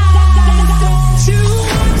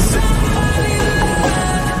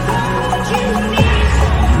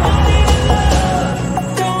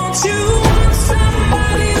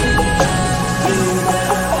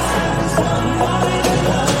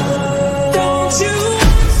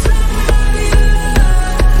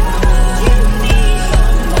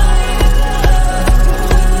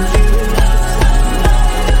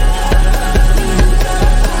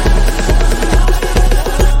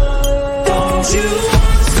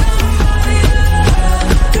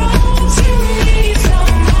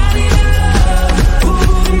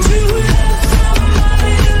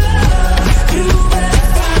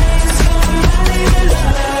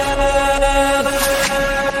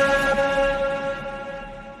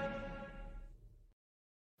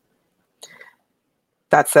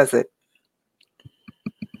 That says it.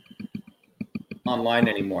 Online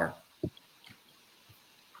anymore.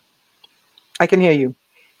 I can hear you.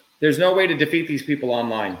 There's no way to defeat these people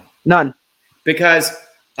online. None. Because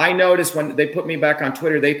I noticed when they put me back on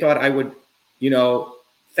Twitter, they thought I would,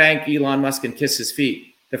 thank Elon Musk and kiss his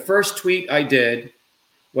feet. The first tweet I did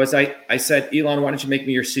was I said, Elon, why don't you make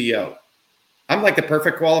me your CEO? I'm like the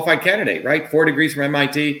perfect qualified candidate, right? 4 degrees from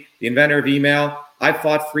MIT, the inventor of email. I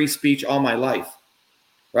fought free speech all my life,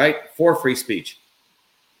 right? For free speech.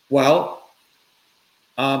 Well,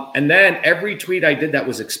 and then every tweet I did that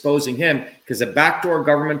was exposing him because a backdoor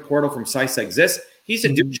government portal from CISA exists. He's a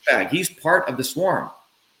douchebag. He's part of the swarm.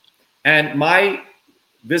 And my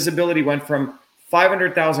visibility went from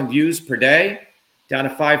 500,000 views per day down to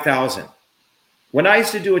 5,000. When I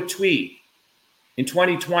used to do a tweet in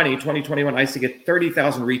 2020, 2021, I used to get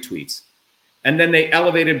 30,000 retweets. And then they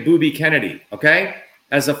elevated Booby Kennedy, okay,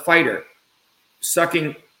 as a fighter,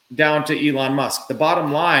 sucking down to Elon Musk. The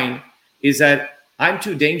bottom line is that I'm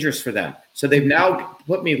too dangerous for them. So they've now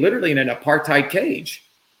put me literally in an apartheid cage.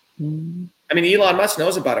 I mean, Elon Musk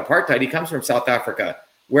knows about apartheid. He comes from South Africa,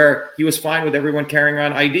 where he was fine with everyone carrying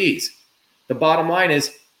around IDs. The bottom line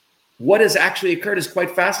is what has actually occurred is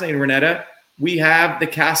quite fascinating, Renetta. We have the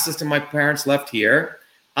caste system my parents left here.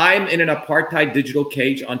 I'm in an apartheid digital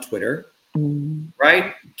cage on Twitter,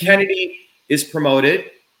 right? Kennedy is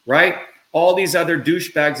promoted, right? All these other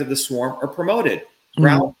douchebags of the swarm are promoted.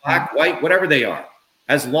 Brown, black, white, whatever they are,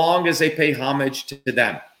 as long as they pay homage to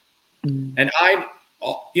them. And I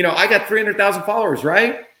got 300,000 followers,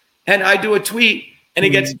 right? And I do a tweet and it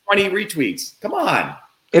gets 20 retweets. Come on.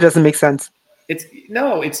 It doesn't make sense.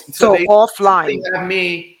 So they, offline. They have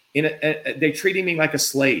me they're treating me like a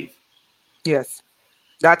slave. Yes.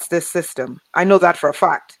 That's this system. I know that for a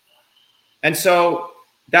fact. And so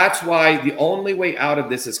that's why the only way out of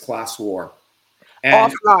this is class war.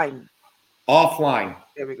 And offline.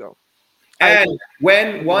 There we go. And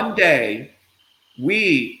when one day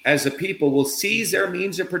we as a people will seize their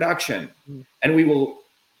means of production and we will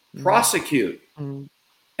prosecute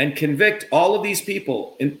and convict all of these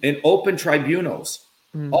people in open tribunals,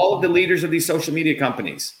 all of the leaders of these social media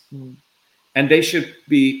companies, and they should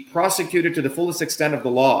be prosecuted to the fullest extent of the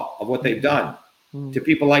law of what they've done to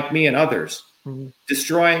people like me and others,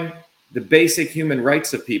 destroying the basic human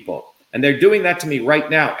rights of people. And they're doing that to me right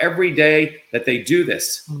now, every day that they do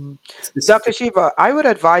this. Dr. Shiva, I would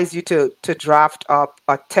advise you to draft up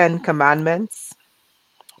a 10 commandments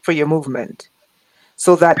for your movement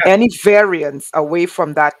so that any variance away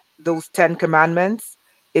from those 10 commandments,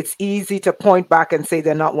 it's easy to point back and say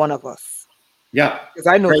they're not one of us. Yeah. Because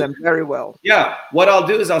I know them very well. Yeah. What I'll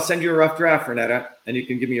do is I'll send you a rough draft, Renetta, and you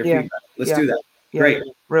can give me your feedback. Let's do that. Great.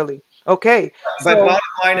 Really. Okay. But bottom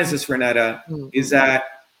line is this, Renetta, is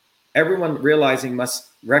that everyone realizing must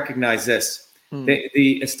recognize this.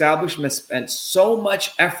 The establishment spent so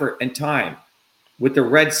much effort and time with the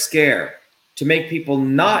Red Scare to make people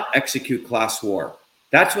not execute class war.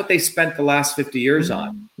 That's what they spent the last 50 years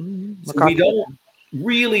on. So we don't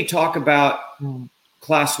really talk about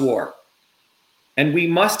class war. And we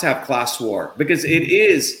must have class war because it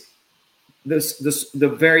is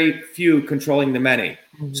the very few controlling the many.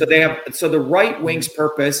 So the right wing's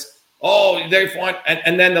purpose, they want,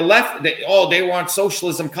 and then the left, they want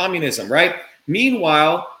socialism, communism, right?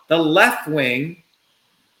 Meanwhile, the left wing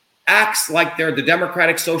acts like they're the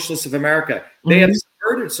Democratic Socialists of America. They have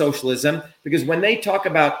subverted socialism because when they talk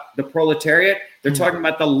about the proletariat, they're talking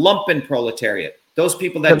about the lumpen proletariat, those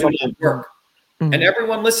people that do not work. And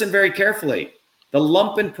everyone listen very carefully. The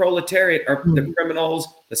lumpen proletariat are the criminals,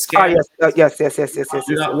 the scammers. Yes.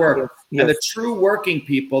 Do not work. And the true working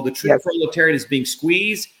people, the true proletariat is being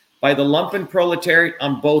squeezed by the lumpen proletariat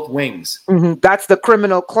on both wings. That's the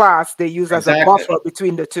criminal class they use as a buffer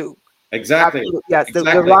between the two. Exactly. Absolutely. Yes, the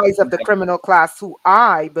rise of the criminal class, who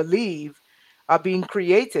I believe are being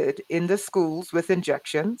created in the schools with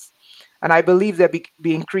injections, and I believe they're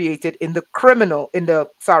being created in the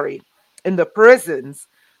prisons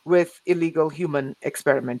with illegal human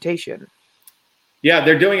experimentation. Yeah,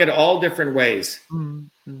 they're doing it all different ways.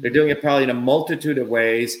 They're doing it probably in a multitude of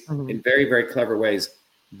ways, in very, very clever ways.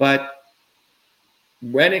 But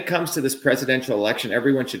when it comes to this presidential election,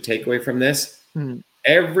 everyone should take away from this.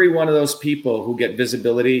 Every one of those people who get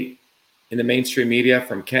visibility in the mainstream media,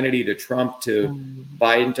 from Kennedy to Trump to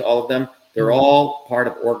Biden to all of them, they're all part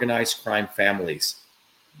of organized crime families.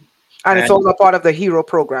 And it's all a part of the hero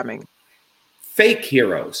programming. Fake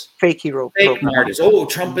heroes. Fake hero. Fake martyrs.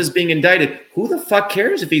 Trump is being indicted. Who the fuck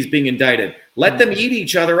cares if he's being indicted? Let them eat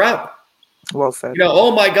each other up. Well said.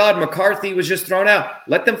 Oh my God, McCarthy was just thrown out.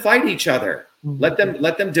 Let them fight each other. Mm-hmm.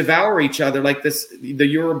 Let them devour each other like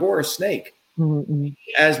the Ouroboros snake. Mm-hmm.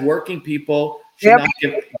 As working people should not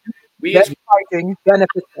give. Fighting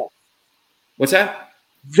benefits us. What's that?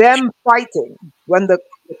 Them fighting, when the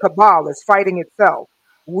cabal is fighting itself,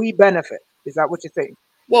 we benefit. Is that what you're saying?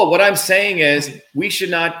 Well, what I'm saying is we should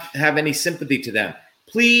not have any sympathy to them.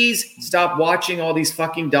 Please stop watching all these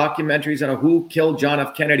fucking documentaries on who killed John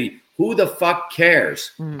F. Kennedy. Who the fuck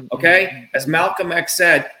cares? Okay? As Malcolm X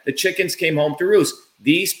said, the chickens came home to roost.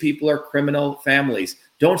 These people are criminal families.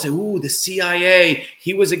 Don't say, ooh, the CIA,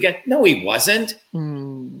 he was against. No, he wasn't.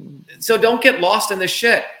 So don't get lost in this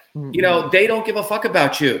shit. They don't give a fuck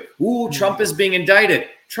about you. Ooh, Trump is being indicted.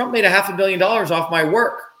 Trump made $500 million off my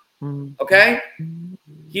work. Okay?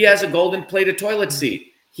 He has a golden plated toilet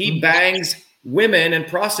seat. He bangs women and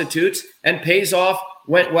prostitutes and pays off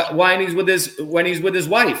when he's with his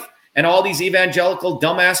wife. And all these evangelical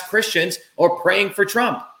dumbass Christians are praying for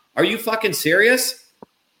Trump. Are you fucking serious?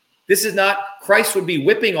 This is not, Christ would be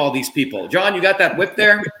whipping all these people. John, you got that whip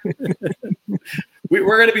there?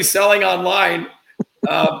 We're going to be selling online.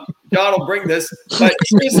 John will bring this. But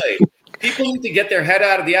seriously, people need to get their head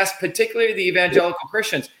out of the ass, particularly the evangelical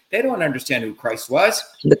Christians. They don't understand who Christ was.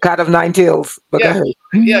 The cat of nine tails.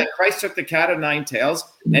 Yeah, Christ took the cat of nine tails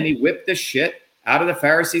and he whipped the shit out of the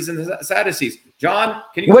Pharisees and the Sadducees. John,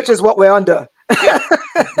 can you? Which is what we're under. Yeah,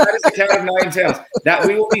 that is the cat of nine tails. That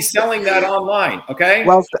we will be selling that online. Okay.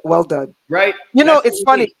 Well done. Right. It's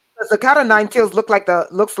funny because the cat of nine tails looks like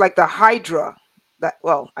the Hydra.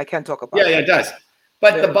 I can't talk about. Yeah, it does.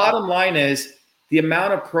 But the bottom line is the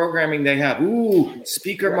amount of programming they have. Ooh,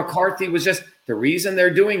 Speaker McCarthy was just the reason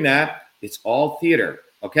they're doing that. It's all theater.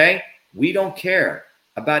 Okay. We don't care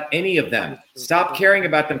about any of them. Stop caring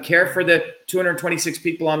about them. Care for the 226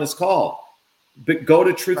 people on this call. But go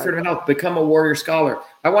to Truth, Freedom, and Health. Become a warrior scholar.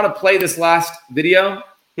 I want to play this last video.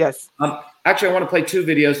 Yes. Actually, I want to play two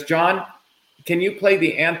videos. John, can you play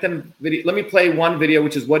the anthem video? Let me play one video,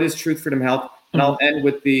 which is what is Truth, Freedom, Health, and I'll end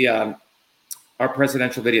with the our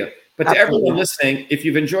presidential video. But to everyone listening, if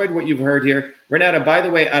you've enjoyed what you've heard here, Renata, by the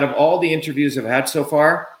way, out of all the interviews I've had so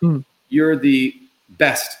far, you're the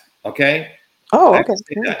best. Okay. Oh, okay.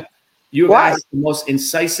 You have asked the most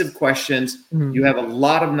incisive questions. You have a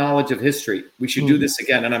lot of knowledge of history. We should do this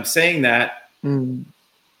again. And I'm saying that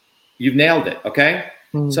you've nailed it. Okay.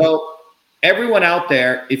 So everyone out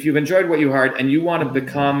there, if you've enjoyed what you heard and you want to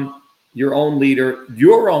become your own leader,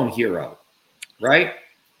 your own hero, right?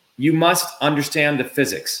 You must understand the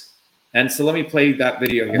physics. And so let me play that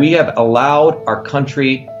video here. We have allowed our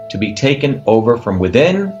country to be taken over from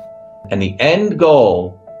within. And the end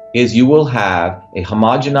goal is you will have a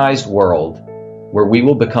homogenized world where we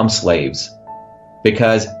will become slaves,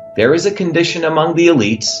 because there is a condition among the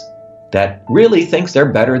elites that really thinks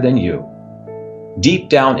they're better than you, deep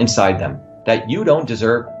down inside them, that you don't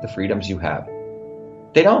deserve the freedoms you have.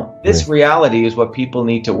 They don't. This reality is what people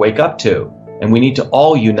need to wake up to, and we need to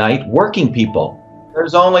all unite working people.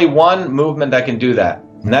 There's only one movement that can do that.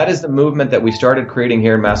 And that is the movement that we started creating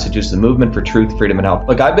here in Massachusetts, the movement for truth, freedom, and health.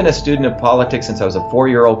 Look, I've been a student of politics since I was a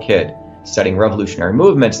 4-year-old kid, studying revolutionary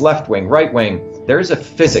movements, left wing, right wing. There's a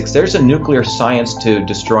physics, there's a nuclear science to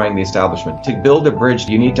destroying the establishment. To build a bridge,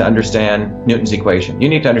 you need to understand Newton's equation. You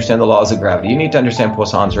need to understand the laws of gravity. You need to understand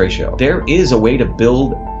Poisson's ratio. There is a way to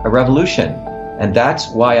build a revolution. And that's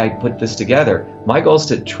why I put this together. My goal is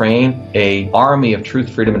to train an army of truth,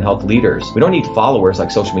 freedom, and health leaders. We don't need followers like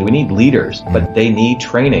social media. We need leaders, but they need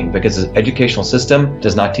training because the educational system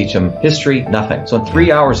does not teach them history, nothing. So in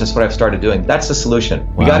 3 hours, that's what I've started doing. That's the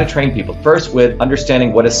solution. We got to train people. First, with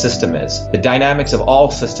understanding what a system is, the dynamics of all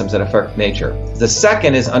systems that affect nature. The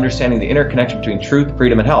second is understanding the interconnection between truth,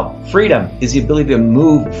 freedom, and health. Freedom is the ability to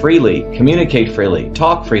move freely, communicate freely,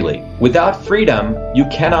 talk freely. Without freedom, you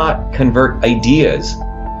cannot convert ideas,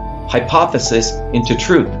 hypothesis into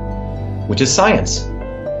truth, which is science.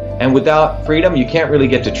 And without freedom, you can't really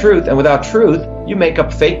get to truth. And without truth, you make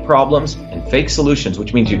up fake problems and fake solutions,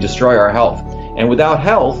 which means you destroy our health. And without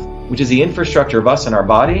health, which is the infrastructure of us and our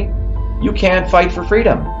body, you can't fight for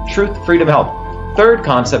freedom. Truth, freedom, health. Third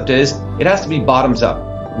concept is it has to be bottoms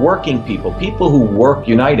up. Working people, people who work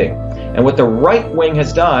uniting. And what the right wing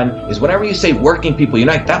has done is whenever you say working people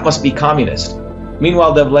unite, that must be communist.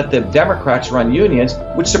 Meanwhile, they've let the Democrats run unions,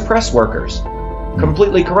 which suppress workers.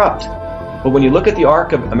 Completely corrupt. But when you look at the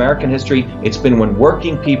arc of American history, it's been when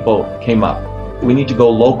working people came up. We need to go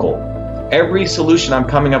local. Every solution I'm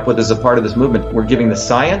coming up with as a part of this movement, we're giving the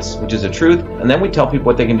science, which is the truth, and then we tell people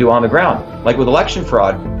what they can do on the ground. Like with election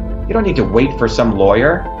fraud, you don't need to wait for some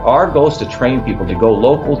lawyer. Our goal is to train people to go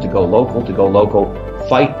local, to go local, to go local,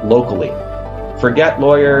 fight locally. Forget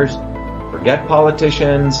lawyers, forget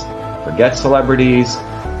politicians, forget celebrities.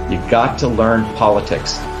 You got to learn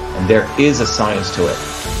politics, and there is a science to it.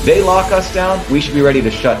 They lock us down, we should be ready to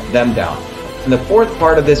shut them down. And the fourth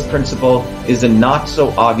part of this principle is the not so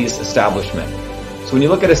obvious establishment. So when you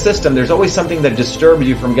look at a system, there's always something that disturbs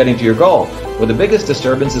you from getting to your goal. Well, the biggest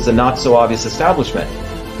disturbance is the not so obvious establishment,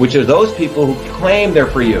 which are those people who claim they're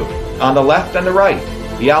for you, on the left and the right.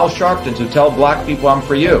 The Al Sharptons who tell black people I'm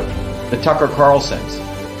for you. The Tucker Carlsons.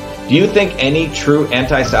 Do you think any true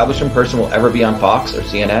anti-establishment person will ever be on Fox or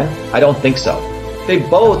CNN? I don't think so. They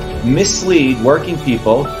both mislead working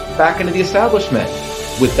people back into the establishment.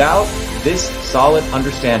 Without this solid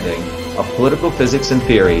understanding of political physics and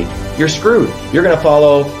theory, you're screwed. You're going to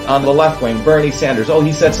follow on the left wing Bernie Sanders. Oh,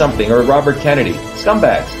 he said something. Or Robert Kennedy.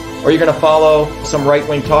 Scumbags. Or you're going to follow some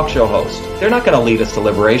right-wing talk show host. They're not going to lead us to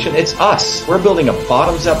liberation. It's us. We're building a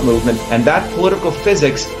bottoms-up movement, and that political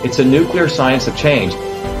physics, it's a nuclear science of change.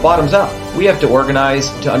 Bottoms up. We have to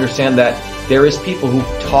organize to understand that there is people who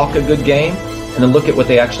talk a good game, and then look at what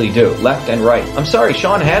they actually do, left and right. I'm sorry,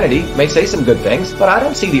 Sean Hannity may say some good things, but I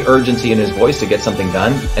don't see the urgency in his voice to get something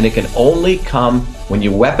done, and it can only come when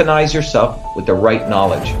you weaponize yourself with the right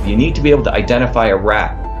knowledge. You need to be able to identify a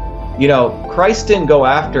rat. You know, Christ didn't go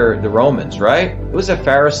after the Romans, right? It was the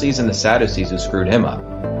Pharisees and the Sadducees who screwed him up.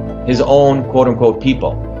 His own quote-unquote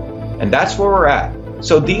people. And that's where we're at.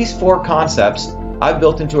 So these four concepts I've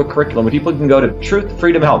built into a curriculum. People can go to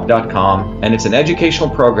truthfreedomhelp.com, and it's an educational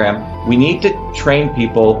program. We need to train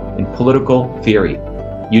people in political theory.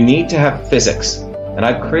 You need to have physics, and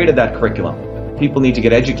I've created that curriculum. People need to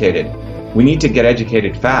get educated. We need to get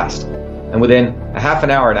educated fast. And within a half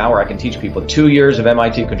an hour, I can teach people. 2 years of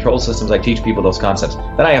MIT control systems, I teach people those concepts.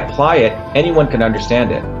 Then I apply it, anyone can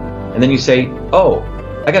understand it. And then you say, oh,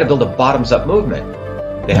 I got to build a bottoms-up movement.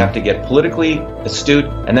 They have to get politically astute,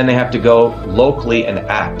 and then they have to go locally and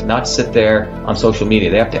act, not sit there on social media.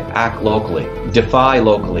 They have to act locally, defy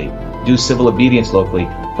locally, do civil obedience locally,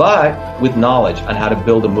 but with knowledge on how to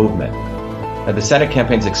build a movement. Now, the Senate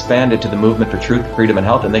campaign's expanded to the Movement for Truth, Freedom, and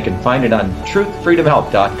Health, and they can find it on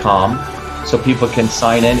truthfreedomhelp.com. So people can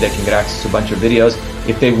sign in, they can get access to a bunch of videos.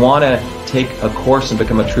 If they want to take a course and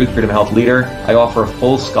become a Truth, Freedom, Health leader, I offer a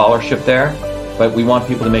full scholarship there. But we want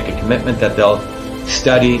people to make a commitment that they'll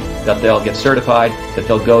study, that they'll get certified, that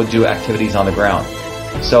they'll go do activities on the ground.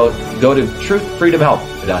 So go to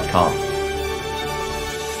truthfreedomhelp.com.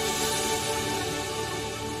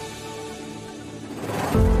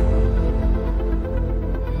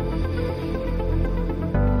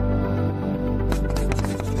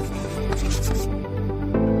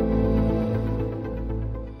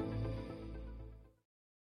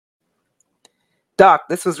 Doc,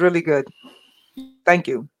 this was really good. Thank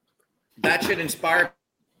you. That should inspire,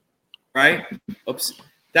 right? Oops.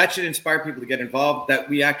 That should inspire people to get involved. That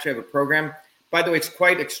we actually have a program. By the way, it's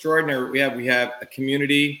quite extraordinary. We have a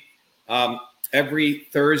community. Every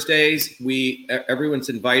Thursdays, everyone's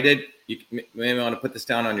invited. You may want to put this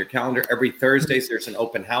down on your calendar. Every Thursdays, there's an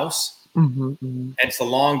open house. Mm-hmm. And it's a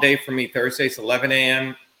long day for me. Thursdays, 11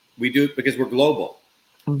 a.m. We do it because we're global.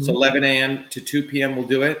 Mm-hmm. So 11 a.m. to 2 p.m. we'll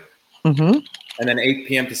do it. Mm-hmm. And then 8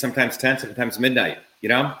 p.m. to sometimes 10, sometimes midnight, you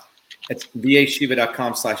know? It's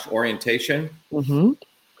dashiva.com/orientation. Mm-hmm.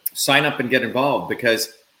 Sign up and get involved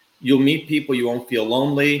because you'll meet people. You won't feel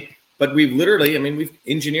lonely. But we've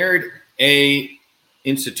engineered a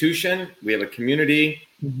institution. We have a community.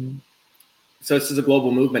 Mm-hmm. So this is a global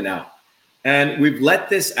movement now. And we've let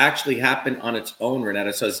this actually happen on its own,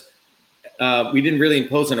 Renetta. So we didn't really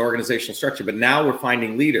impose an organizational structure, but now we're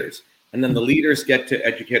finding leaders. And then the leaders get to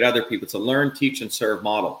educate other people. It's a learn, teach, and serve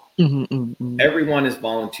model. Mm-hmm, mm-hmm. Everyone is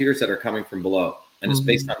volunteers that are coming from below, and it's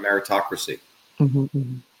based on meritocracy. Mm-hmm,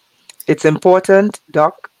 mm-hmm. It's important,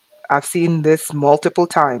 Doc. I've seen this multiple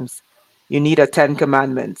times. You need a 10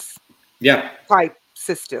 Commandments type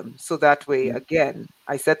system. So that way, again,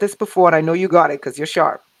 I said this before, and I know you got it because you're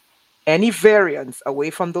sharp. Any variance away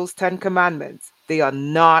from those 10 Commandments, they are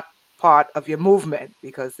not part of your movement,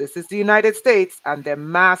 because this is the United States and they're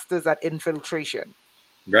masters at infiltration.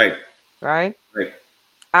 Right.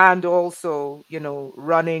 And also,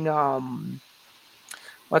 running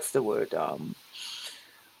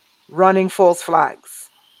running false flags.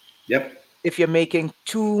 Yep. If you're making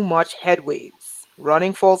too much headways,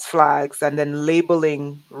 running false flags and then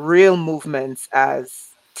labeling real movements as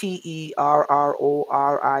terrorism.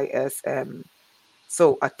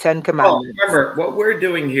 So a 10 Commandments. Well, remember, what we're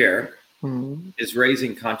doing here is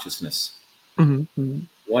raising consciousness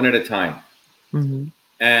one at a time. Mm-hmm.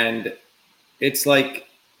 And it's like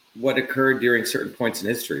what occurred during certain points in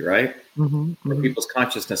history, right? Mm-hmm. Where people's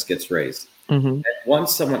consciousness gets raised. Mhm. And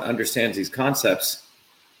once someone understands these concepts,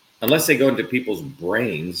 unless they go into people's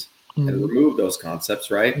brains and Mhm. remove those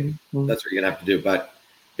concepts, right? Mhm. That's what you're gonna have to do. But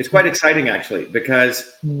it's quite exciting actually,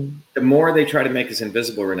 because Mhm. the more they try to make us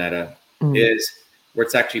invisible, Renetta, Mhm. is where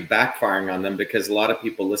it's actually backfiring on them, because a lot of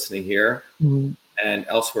people listening here Mhm. and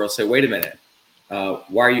elsewhere will say, wait a minute,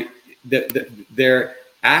 why are you, their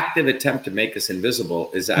active attempt to make us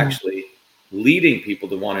invisible is actually leading people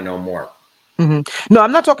to want to know more. Mhm. No,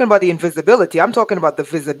 I'm not talking about the invisibility. I'm talking about the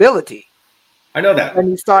visibility. I know that. When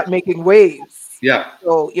you start making waves. Yeah.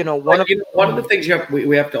 So, But, one of the things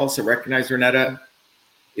we have to also recognize, Renetta,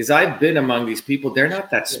 is I've been among these people. They're not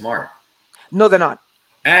that smart. No, they're not.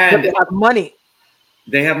 But And they have money.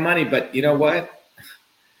 they have money, but you know what?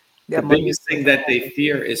 They The have money. biggest thing that they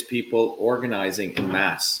fear is people organizing in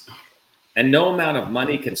mass. And no amount of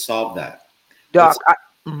money can solve that. Doc,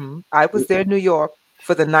 I was there in New York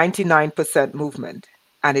for the 99% movement,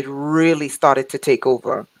 and it really started to take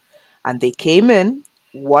over. And they came in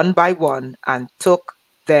one by one and took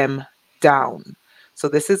them down. So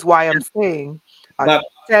this is why I'm saying But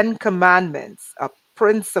 10 commandments,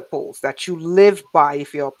 principles that you live by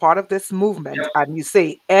if you're a part of this movement, and you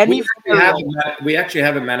say any we actually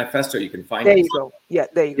have a manifesto. You can find there it. you go. Yeah,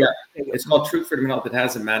 there you go. Yeah, There you go. it's called Truth, Freedom, and Health. It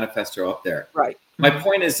has a manifesto up there. Right. My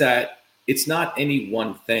point is that it's not any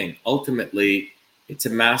one thing. Ultimately, it's a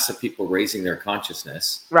mass of people raising their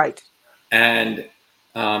consciousness. Right. And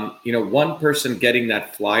one person getting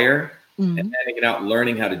that flyer and handing it out,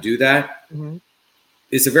 learning how to do that,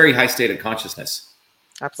 is a very high state of consciousness.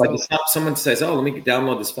 Absolutely. But it's not someone says, "Oh, let me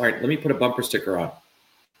download this flyer. Let me put a bumper sticker on."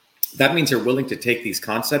 That means they're willing to take these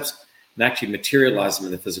concepts and actually materialize them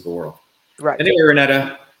in the physical world. Right. Anyway,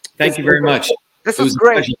 Renetta, thank you very much. This was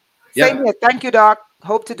great. Same Yeah. here. Thank you, Doc.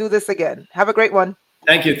 Hope to do this again. Have a great one.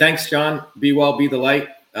 Thank you. Thanks, John. Be well, be the light.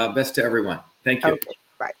 Best to everyone. Thank you. Okay.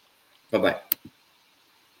 Bye. Bye-bye.